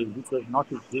trouble, which was not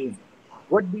his game.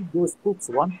 What did those cooks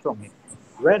want from him?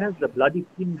 Where has the bloody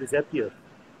king disappeared?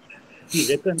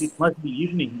 He reckoned it must be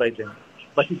evening by then,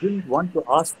 but he didn't want to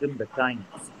ask them the time.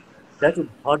 That would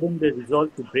harden their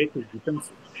resolve to break his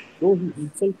defenses, though he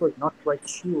himself was not quite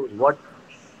sure what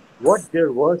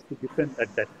there was to defend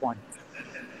at that point.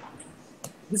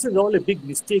 This is all a big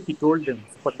mistake, he told them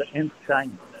for the nth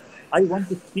time. I want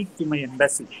to speak to my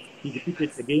embassy, he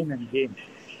repeated again and again.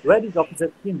 Where is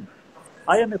Officer Kim?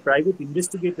 I am a private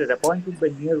investigator appointed by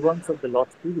near ones of the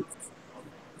lost tourists.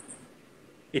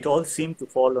 It all seemed to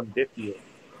fall on deaf ears.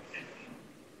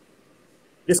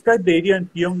 Describe the area in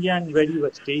Pyongyang where you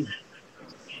were staying.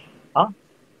 Huh?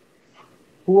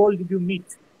 Who all did you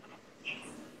meet?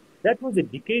 That was a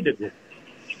decade ago.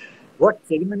 What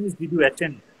ceremonies did you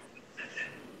attend?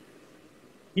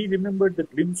 He remembered the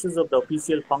glimpses of the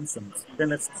official functions,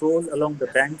 then a stroll along the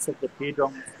banks of the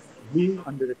Taedong, view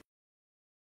under a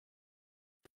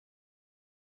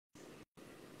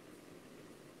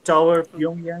tower.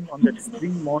 Pyongyang on that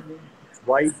spring morning, its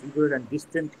wide river and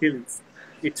distant hills,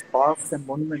 its parks and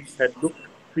monuments had looked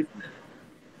pretty.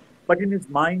 But in his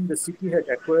mind, the city had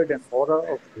acquired an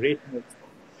aura of greatness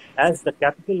as the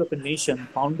capital of a nation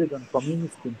founded on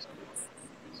communist principles.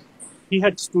 He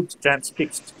had stood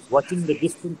transfixed, watching the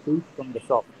distant hills from the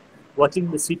top, watching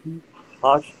the city,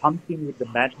 heart thumping with the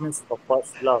madness of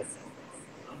first love.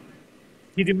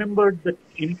 He remembered the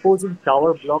imposing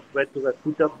tower block where they were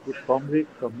put up with comrades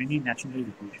from many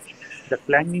nationalities, the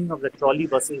clanging of the trolley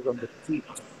buses on the street,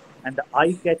 and the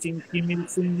eye-catching Kim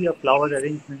Il-sung flower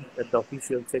arrangements at the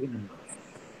official ceremony.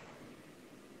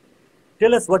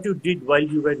 Tell us what you did while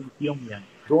you were in Pyongyang.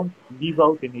 Don't leave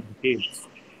out any details.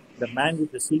 The man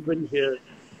with the silvery hair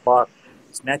barked,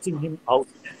 snatching him out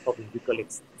of his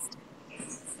recollections.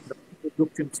 The people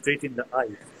looked him straight in the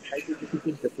eyes. I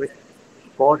repeated the question.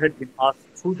 Ford had been asked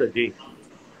through the day.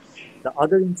 The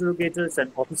other interrogators,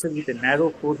 an officer with a narrow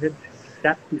forehead,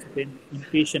 tapped his pen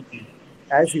impatiently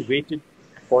as he waited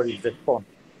for his response.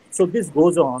 So this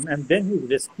goes on, and then he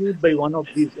was rescued by one of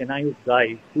these NIS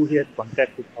guys who he had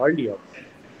contacted earlier.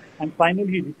 And finally,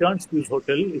 he returns to his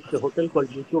hotel. It's a hotel called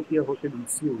Utopia Hotel in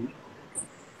Seoul.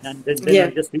 And then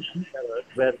I just reached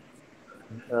where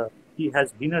he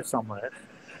has dinner somewhere.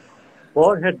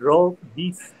 Ford had raw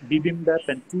beef, bibimbap,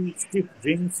 and 2 stiff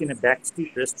drinks in a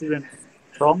backstreet restaurant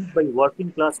thronged by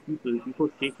working-class people before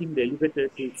taking the elevator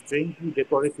to a strangely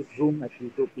decorated room at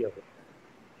Utopia Hotel.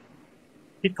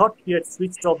 He thought he had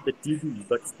switched off the TV,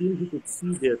 but still he could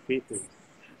see their faces.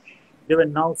 They were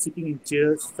now sitting in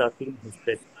chairs circling his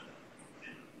bed.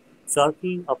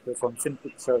 Circle after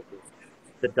concentric circles.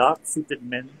 The dark-suited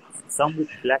men, some with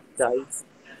black ties,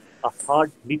 a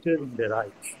hard glitter in their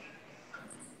eyes.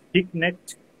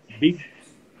 Thick-necked, big,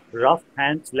 rough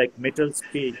hands like metal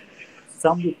spade,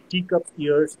 some with teacup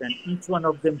ears, and each one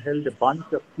of them held a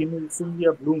bunch of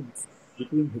Kimilsungia blooms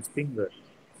between his fingers.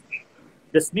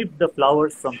 They sniffed the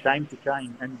flowers from time to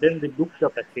time, and then they looked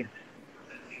up at him.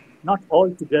 Not all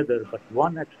together, but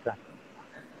one at a time,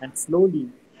 and slowly,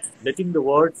 letting the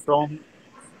words form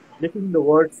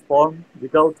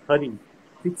without hurry,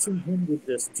 fixing him with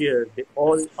their stare, they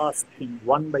all asked him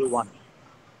one by one,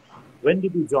 when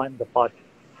did you join the party?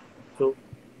 So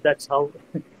that's how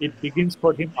it begins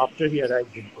for him after he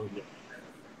arrives in Korea.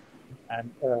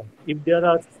 And if there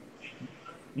are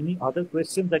any other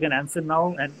questions, I can answer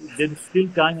now, and if there is still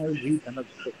time, I will read another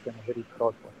question, a very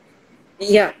short one.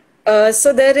 Yeah.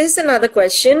 So there is another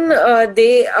question.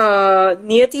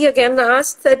 Niyati again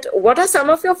asked that what are some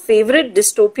of your favorite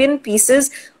dystopian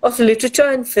pieces of literature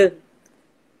and film?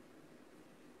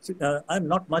 See, I'm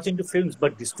not much into films,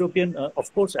 but dystopian,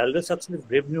 of course, Aldous Huxley's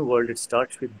Brave New World, it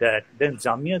starts with that. Then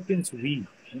Zamyatin's We,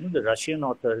 the Russian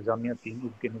author Zamyatin,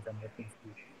 Evgeny Zamyatin's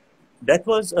We. That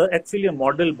was actually a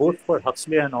model both for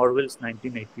Huxley and Orwell's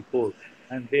 1984.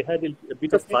 And they had a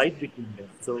bit of fight between them.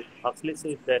 So Huxley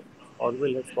said that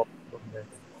Orwell has copied from that.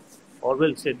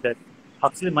 Orwell said that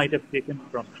Huxley might have taken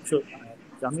from. So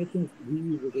Zamyatin's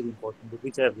We is very important,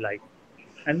 which I have liked.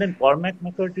 And then Cormac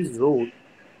McCarthy's Road.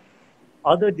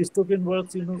 Other dystopian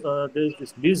works, there's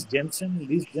this Liz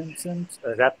Jensen's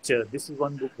Rapture. This is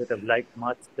one book that I've liked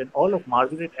much. Then all of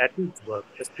Margaret Atwood's work,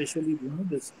 especially,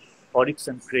 this Oryx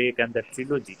and Crake and that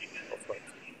trilogy of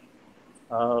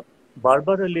course.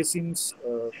 Barbara Lessin's,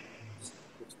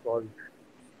 it's called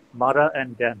Mara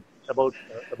and Dan, about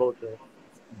a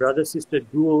brother-sister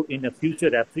duo in a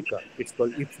future Africa. It's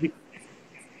called Ifrit,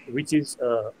 which is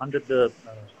under the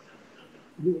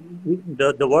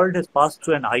world has passed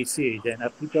through an ice age, and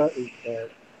Africa is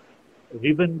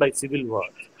riven by civil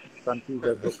wars. Countries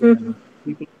are broken,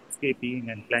 people escaping,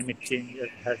 and climate change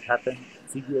has happened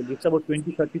severely. It's about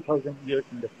 30,000 years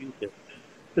in the future.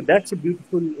 So that's a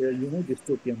beautiful,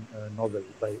 dystopian novel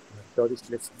by Doris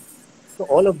Lessing. So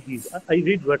all of these, I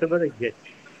read whatever I get.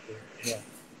 So,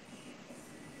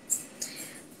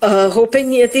 yeah. Hoping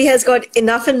Niyati has got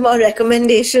enough and more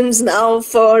recommendations now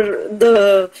for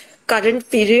the current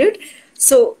period.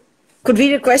 So, could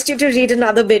we request you to read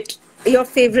another bit, your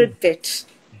favorite bit?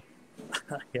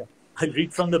 Yeah, I'll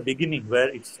read from the beginning where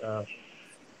it's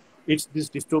this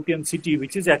dystopian city,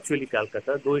 which is actually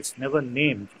Calcutta, though it's never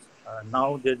named.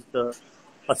 Now there's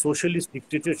a socialist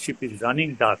dictatorship is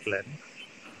running Darkland,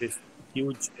 this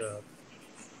huge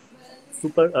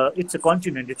it's a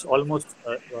continent, it's almost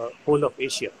whole of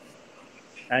Asia.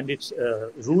 And it's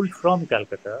ruled from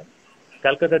Calcutta.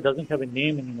 Calcutta doesn't have a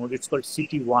name anymore, it's called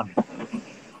City One.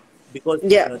 Because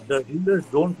the rulers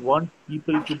don't want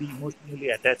people to be emotionally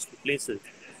attached to places.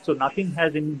 So nothing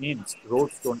has any names.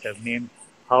 Roads don't have names.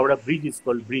 Howrah Bridge is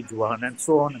called Bridge One, and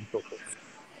so on and so forth.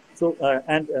 So,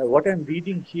 what I'm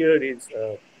reading here is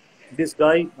this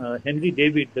guy, Henry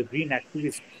David, the green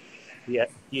activist,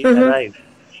 he arrived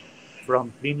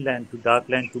from Greenland to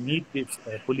Darkland to meet this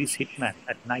police hitman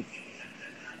at night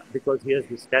because he has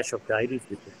this stash of diaries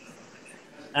with him.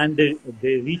 And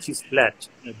they reach his flat.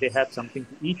 They have something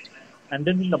to eat. And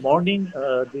then in the morning,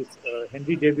 this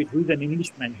Henry David, who is an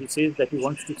Englishman, he says that he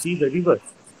wants to see the river,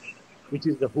 which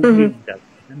is the Hooghly in Calcutta.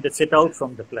 And they set out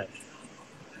from the flat.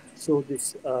 So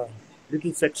this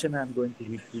little section I'm going to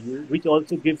read to you, which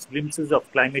also gives glimpses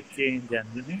of climate change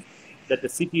and that the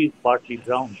city is partly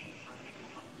drowned.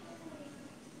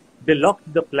 They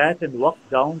locked the flat and walked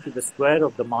down to the square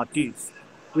of the Martyrs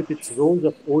with its rows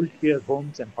of old care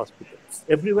homes and hospitals.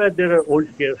 Everywhere there are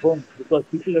old care homes because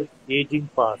people are aging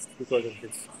fast because of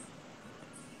this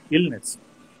illness.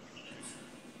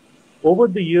 Over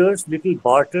the years, little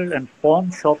barter and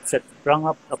pawn shops had sprung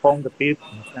up upon the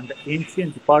pavements, and the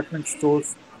ancient department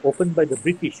stores opened by the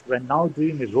British were now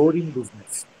doing a roaring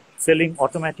business, selling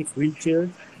automatic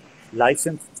wheelchairs,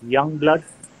 licensed young blood,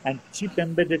 and cheap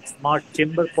embedded smart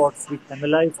chamber pots which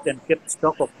analyzed and kept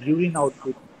stock of urine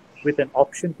output with an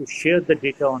option to share the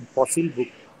data on Fossil Book,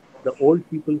 the old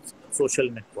people's social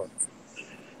networks.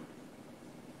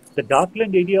 The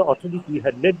Darkland Area Authority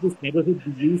had let this neighborhood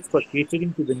be used for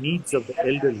catering to the needs of the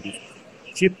elderly,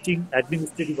 shifting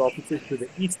administrative offices to the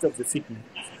east of the city,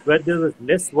 where there was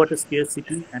less water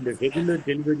scarcity and a regular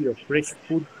delivery of fresh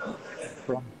food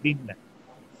from Greenland.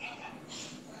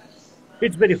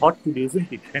 It's very hot today,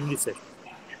 isn't it? Henry said.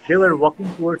 They were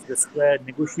walking towards the square,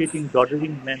 negotiating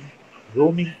doddering men,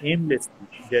 roaming aimlessly,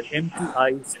 their empty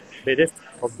eyes bereft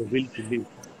of the will to live.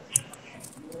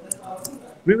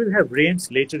 We will have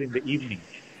rains later in the evening.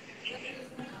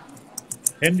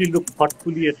 Henry looked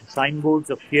thoughtfully at the signboards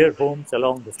of care homes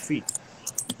along the street.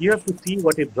 You have to see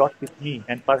what I brought with me,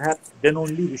 and perhaps then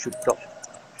only we should talk.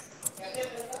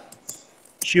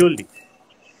 Surely.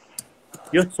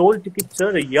 Your soul ticket,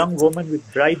 sir, a young woman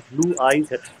with bright blue eyes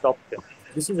had stopped him.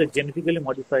 This is a genetically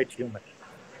modified human.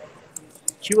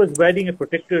 She was wearing a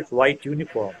protector's white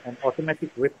uniform. An automatic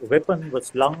weapon was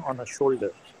slung on her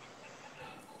shoulder.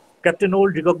 Captain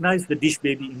Old recognized the dish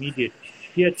baby immediately.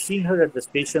 He had seen her at the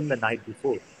station the night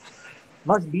before.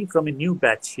 Must be from a new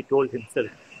batch, he told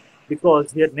himself,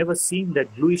 because he had never seen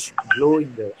that bluish glow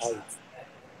in their eyes.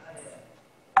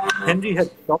 Henry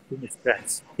had stopped in his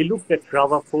tracks. He looked at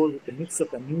Cravarford with a mix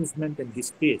of amusement and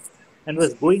distaste, and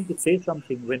was going to say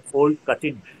something when Old cut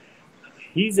in.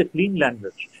 He is a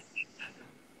Cleanlander.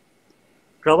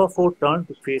 Cravarford turned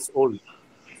to face Old.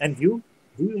 And you?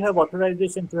 Do you have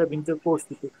authorization to have intercourse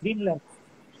with a Cleanlander?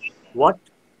 What?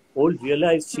 Old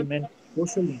realized she meant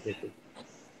social intercourse.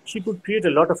 She could create a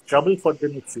lot of trouble for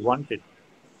them if she wanted.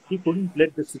 He couldn't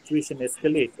let the situation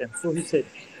escalate, and so he said,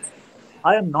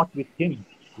 I am not with him.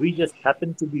 We just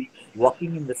happened to be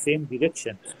walking in the same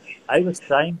direction. I was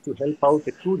trying to help out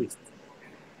a tourist.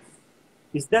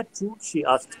 Is that true? She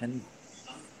asked Henry.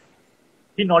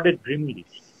 He nodded grimly.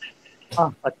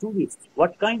 Ah, a tourist.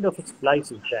 What kind of a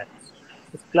splice is that?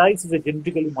 A splice is a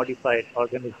genetically modified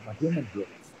organism, a human here.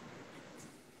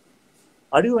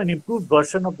 Are you an improved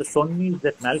version of the Sonmis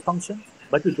that malfunctions?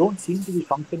 But you don't seem to be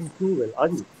functioning too well, are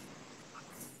you?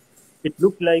 It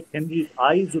looked like Henry's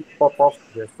eyes would pop off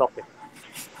their socket.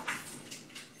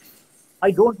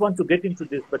 I don't want to get into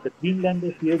this, but the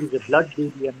Greenlander here is a blood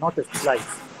baby and not a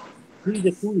splice. He is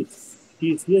a tourist.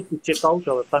 He is here to check out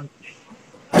our country.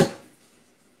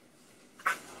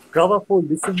 Cravarford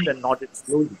listened and nodded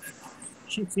slowly.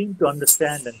 She seemed to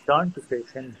understand and turned to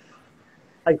face Henry.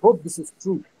 I hope this is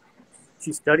true.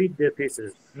 She studied their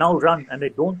faces. Now run, and I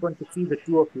don't want to see the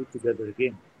two of you together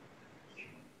again.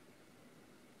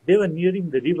 They were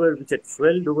nearing the river which had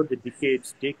swelled over the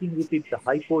decades, taking with it the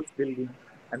High Court building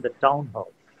and the town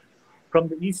hall. From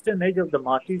the eastern edge of the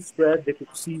Martyrs Square, they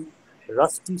could see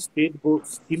rusty state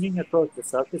boats skimming across the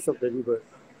surface of the river,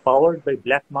 powered by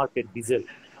black market diesel.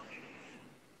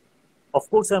 Of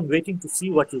course, I'm waiting to see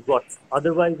what you got.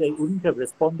 Otherwise, I wouldn't have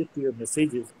responded to your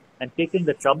messages and taken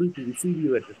the trouble to receive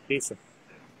you at the station.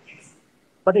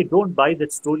 But I don't buy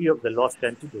that story of the lost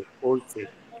antidote, Old said,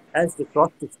 as they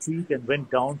crossed the street and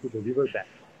went down to the river bank.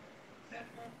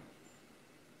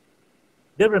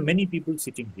 There were many people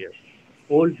sitting here,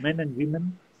 old men and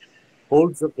women,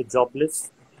 hordes of the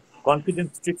jobless,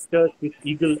 confident tricksters with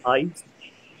eagle eyes,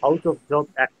 out-of-job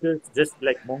actors dressed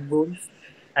like Mongols,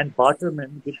 and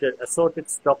bartermen with their assorted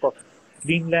stock of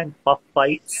Greenland puff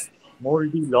pipes,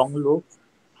 moldy long loaves,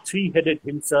 three-headed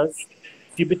hilsas,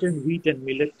 Tibetan wheat and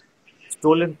millet,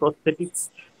 stolen prosthetics,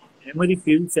 memory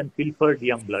pills and pilfered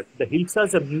young blood. The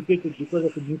hilsas are mutated because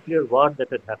of a nuclear war that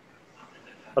had happened.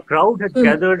 A crowd had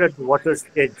gathered at the water's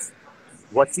edge,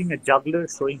 watching a juggler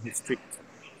showing his tricks.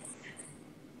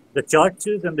 The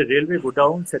churches and the railway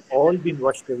godowns had all been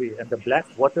washed away, and the black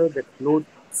water that flowed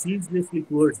ceaselessly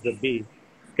towards the bay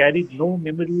carried no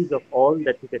memories of all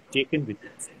that it had taken with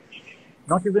it.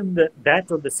 Not even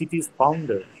that of the city's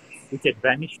founder, which had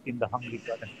vanished in the hungry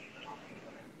current.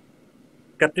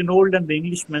 Captain Old and the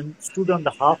Englishman stood on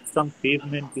the half-sunk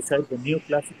pavement beside the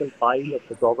neoclassical pile of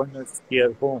the governor's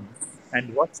care home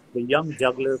and watched the young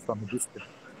juggler from a distance.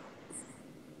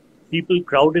 People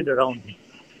crowded around him,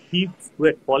 thieves who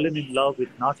had fallen in love with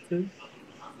nurses,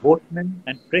 boatmen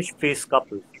and fresh-faced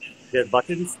couples, their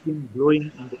buttery skin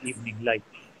glowing in the evening light.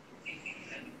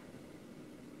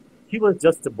 He was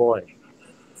just a boy,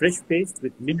 fresh-faced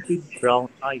with limpid brown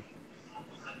eyes.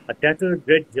 A tattered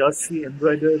red jersey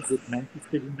embroidered with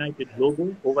Manchester United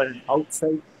logo over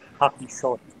outside khaki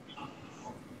shorts.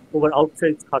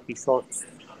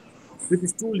 With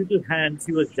his two little hands,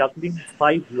 he was juggling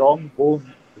 5 long bones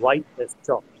white as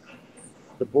chalk.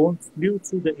 The bones flew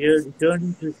through the air,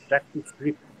 returning to his practiced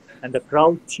grip, and the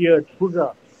crowd cheered,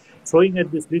 hurrah, throwing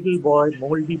at this little boy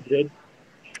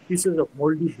pieces of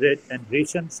moldy bread and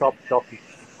ration shop toffee.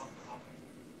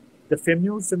 The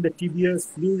femurs and the tibias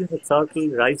flew in a circle,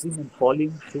 rising and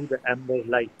falling through the amber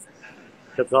light.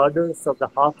 The girders of the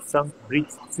half-sunk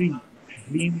bridge tree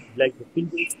gleamed like the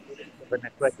silver scales of an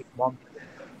aquatic monster,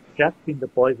 trapped in the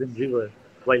poisoned river,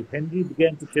 while Henry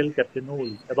began to tell Captain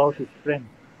Old about his friend,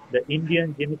 the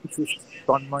Indian geneticist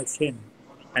Tonmoy Shen,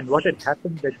 and what had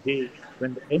happened that day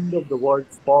when the end of the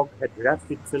world's fog had wrapped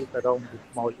itself around the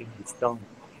small English town.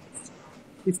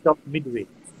 He stopped midway.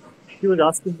 He was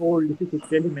asking Old if he could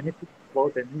tell him anything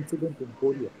about an incident in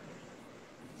Korea.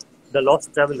 The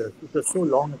Lost Travelers. It was so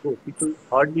long ago, people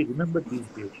hardly remember these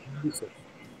days. Nobody said.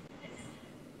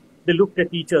 They looked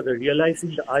at each other,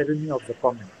 realizing the irony of the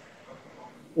comment.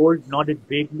 Old nodded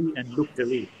vaguely and looked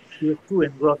away. He was too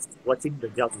engrossed watching the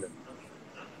juggler.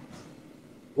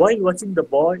 While watching the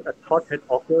boy, a thought had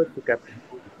occurred to Captain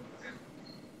Cool.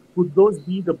 Could those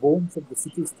be the bones of the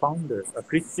city's founders, a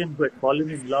Christian who had fallen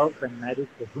in love and married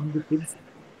a Hindu princess?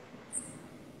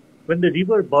 When the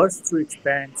river burst through its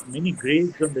banks, many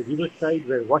graves on the riverside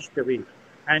were washed away,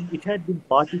 and it had been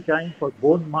party time for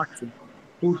bone merchants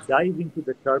who dive into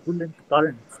the turbulent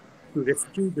currents to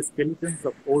rescue the skeletons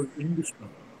of old Englishmen.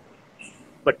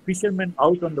 But fishermen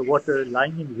out on the water,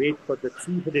 lying in wait for the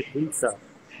three-headed Hilsa,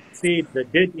 said the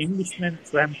dead Englishmen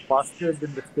swam faster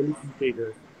than the skeleton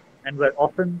traders and were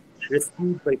often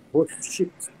rescued by ghost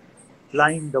ships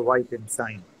flying the white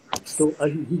ensign. So I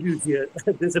will give you here,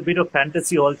 there's a bit of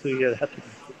fantasy also here happening.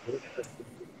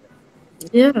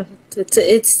 Yeah,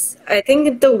 it's I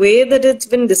think the way that it's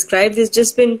been described has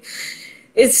just been,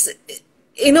 it's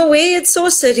in a way it's so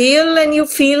surreal, and you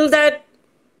feel that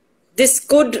this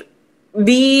could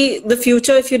be the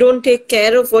future if you don't take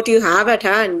care of what you have at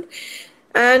hand.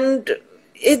 And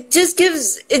it just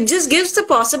gives the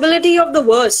possibility of the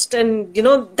worst. And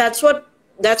that's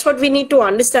what we need to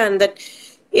understand, that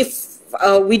if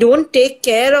we don't take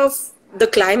care of the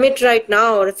climate right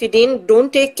now, or if we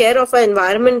don't take care of our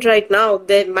environment right now,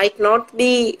 there might not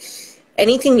be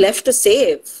anything left to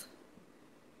save.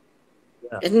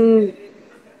 Yeah. And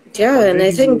yeah, Already and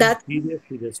I think we are that in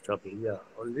serious trouble. Yeah,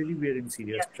 already we are in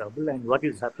serious trouble. And what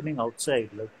is happening outside,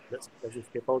 like just as you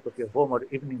step out of your home or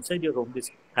even inside your home,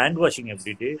 this hand washing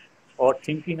every day, or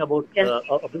thinking about,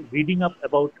 reading up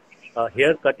about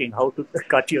hair cutting, how to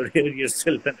cut your hair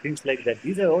yourself and things like that.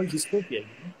 These are all dystopia.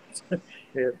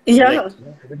 yeah,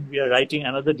 When we are writing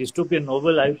another dystopian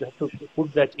novel, I have to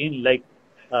put that in, like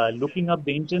looking up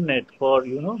the internet for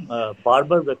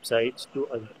barber websites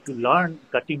to learn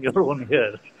cutting your own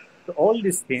hair. So all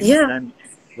these things, yeah, and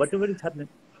whatever is happening,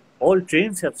 all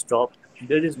trains have stopped.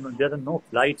 There are no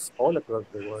flights all across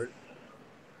the world.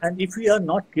 And if we are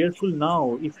not careful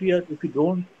now, if we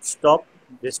don't stop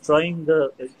destroying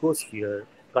the ecosphere,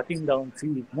 cutting down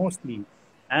trees mostly,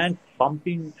 and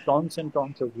pumping tons and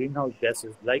tons of greenhouse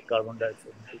gases like carbon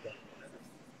dioxide into the atmosphere,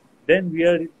 then we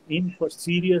are in for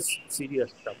serious,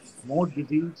 serious stuff. More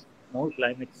disease, more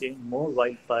climate change, more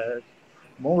wildfires,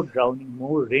 more drowning,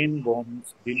 more rain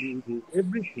bombs, deluges,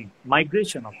 everything.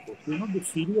 Migration, of course. The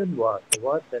Syrian war,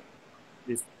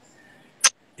 this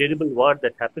terrible war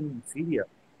that happened in Syria,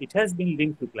 it has been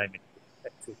linked to climate change,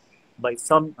 actually, by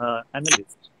some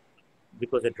analysts,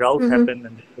 because a drought happened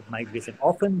and migration.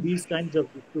 Often these kinds of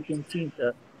dystopian scenes,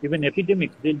 even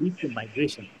epidemics, they lead to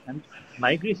migration. And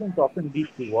migrations often lead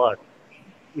to war.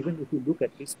 Even if you look at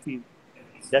history,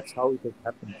 that's how it has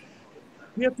happened.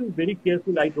 We have to be very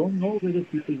careful. I don't know whether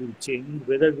people will change,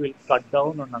 whether we'll cut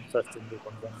down on unsustainable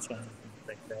consumption and things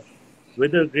like that,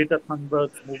 whether Greta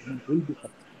Thunberg's movement will be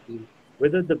successful,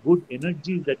 whether the good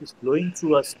energy that is flowing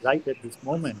through us right at this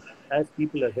moment, as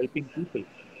people are helping people,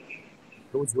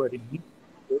 those who are in need,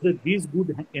 whether these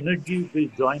good energies will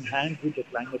join hands with the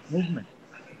climate movement.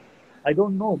 I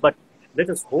don't know, but let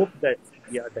us hope that,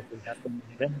 that will happen.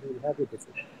 Then we will have a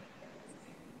different.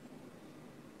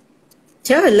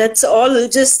 yeah, let's all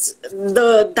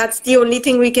that's the only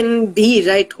thing we can be,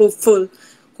 right? Hopeful,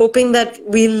 hoping that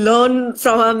we learn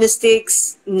from our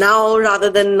mistakes now rather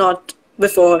than not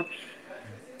before.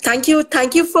 Thank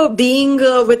you for being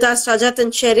with us, Rajat,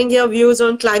 and sharing your views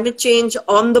on climate change,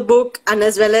 on the book, and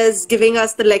as well as giving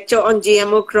us the lecture on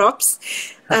GMO crops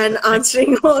and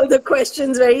answering all the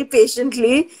questions very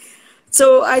patiently.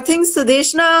 So I think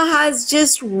Sudeshna has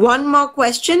just one more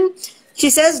question. She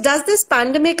says, does this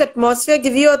pandemic atmosphere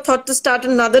give you a thought to start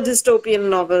another dystopian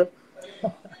novel?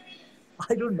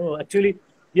 I don't know. Actually,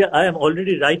 I am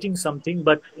already writing something,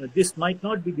 but this might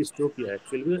not be dystopia,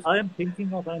 actually. I'm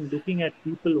looking at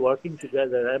people working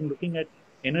together. I'm looking at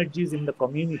energies in the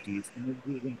communities,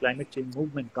 energies in climate change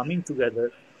movement coming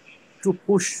together to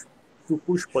push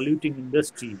polluting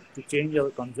industry, to change our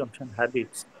consumption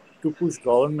habits, to push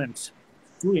governments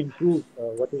to improve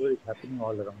whatever is happening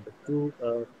all around us, to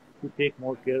take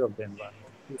more care of the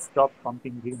environment, to stop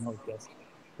pumping greenhouse gases.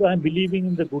 So I'm believing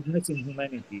in the goodness in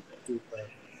humanity.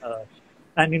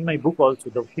 And in my book also,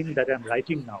 the thing that I'm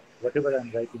writing now, whatever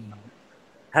I'm writing now,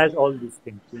 has all these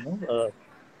things,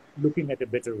 looking at a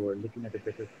better world, looking at a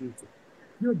better future.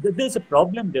 There's a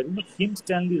problem there. Kim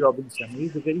Stanley Robinson,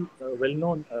 he's a very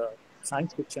well-known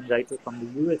science fiction writer from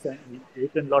the US, and he's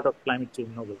written a lot of climate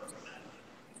change novels.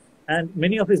 And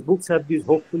many of his books have these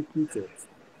hopeful futures.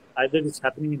 Either it's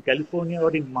happening in California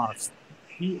or in Mars.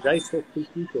 writes hopeful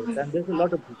futures, and there's a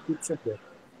lot of description there.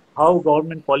 How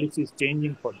government policy is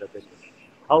changing for the better,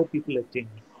 how people are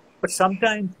changing. But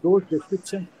sometimes those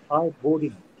descriptions are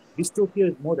boring. Dystopia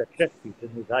is more attractive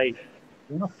when you write.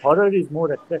 Horror is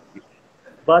more attractive.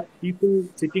 But people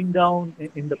sitting down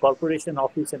in the corporation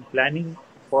office and planning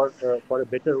for a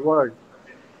better world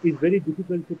is very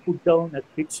difficult to put down as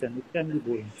fiction. It can be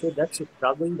boring. So that's a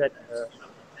struggle that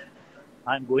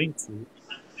I'm going through.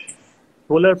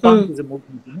 Solar punk is a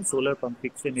movement. Solar punk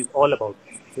fiction is all about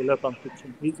this. Solar punk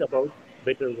fiction is about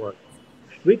better world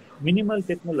with minimal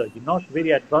technology, not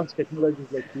very advanced technologies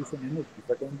like fusion energy,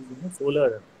 but only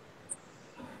solar.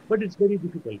 But it's very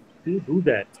difficult to do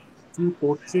that, to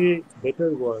portray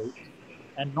better world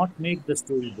and not make the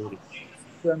story boring.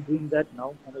 So I'm doing that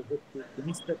now, and I hope to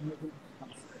finish that maybe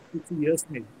 2 years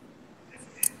maybe.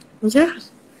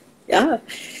 Yeah.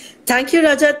 Thank you,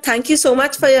 Rajat. Thank you so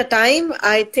much for your time.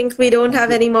 I think we don't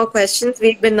have any more questions.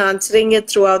 We've been answering it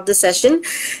throughout the session.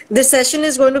 This session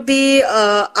is going to be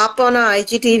up on our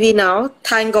IGTV now.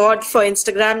 Thank God for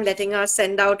Instagram letting us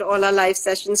send out all our live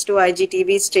sessions to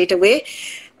IGTV straight away.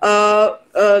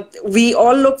 We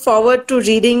all look forward to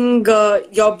reading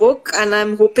your book, and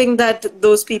I'm hoping that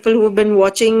those people who've been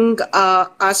watching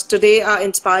us today are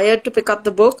inspired to pick up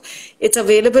the book. It's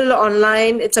available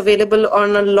online. It's available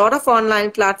on a lot of online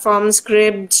platforms,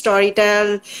 Scribd,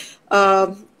 Storytel,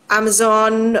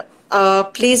 Amazon.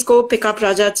 Please go pick up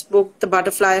Rajat's book, The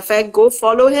Butterfly Effect. Go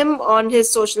follow him on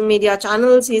his social media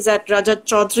channels. He's at Rajat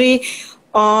Chaudhuri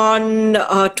on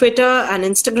Twitter and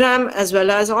Instagram, as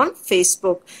well as on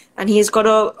Facebook. And he's got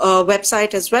a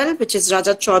website as well, which is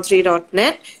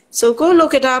rajatchaudhuri.net. So go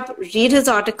look it up, read his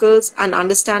articles, and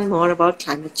understand more about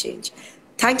climate change.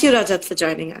 Thank you, Rajat, for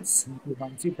joining us. Thank you,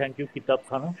 Mansi. Thank you,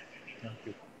 Kitabkhana. Thank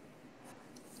you.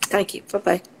 Thank you.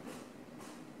 Bye-bye.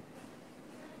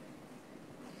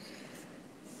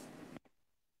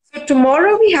 So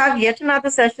tomorrow we have yet another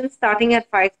session starting at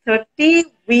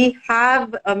 5:30. We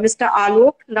have Mr.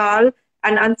 Alok Lal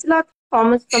and Ansila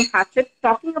Thomas from Hatchet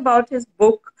talking about his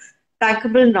book,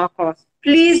 Tankable Knockoffs.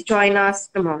 Please join us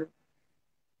tomorrow.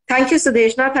 Thank you,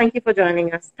 Sudeshna. Thank you for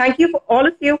joining us. Thank you for all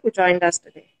of you who joined us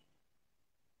today.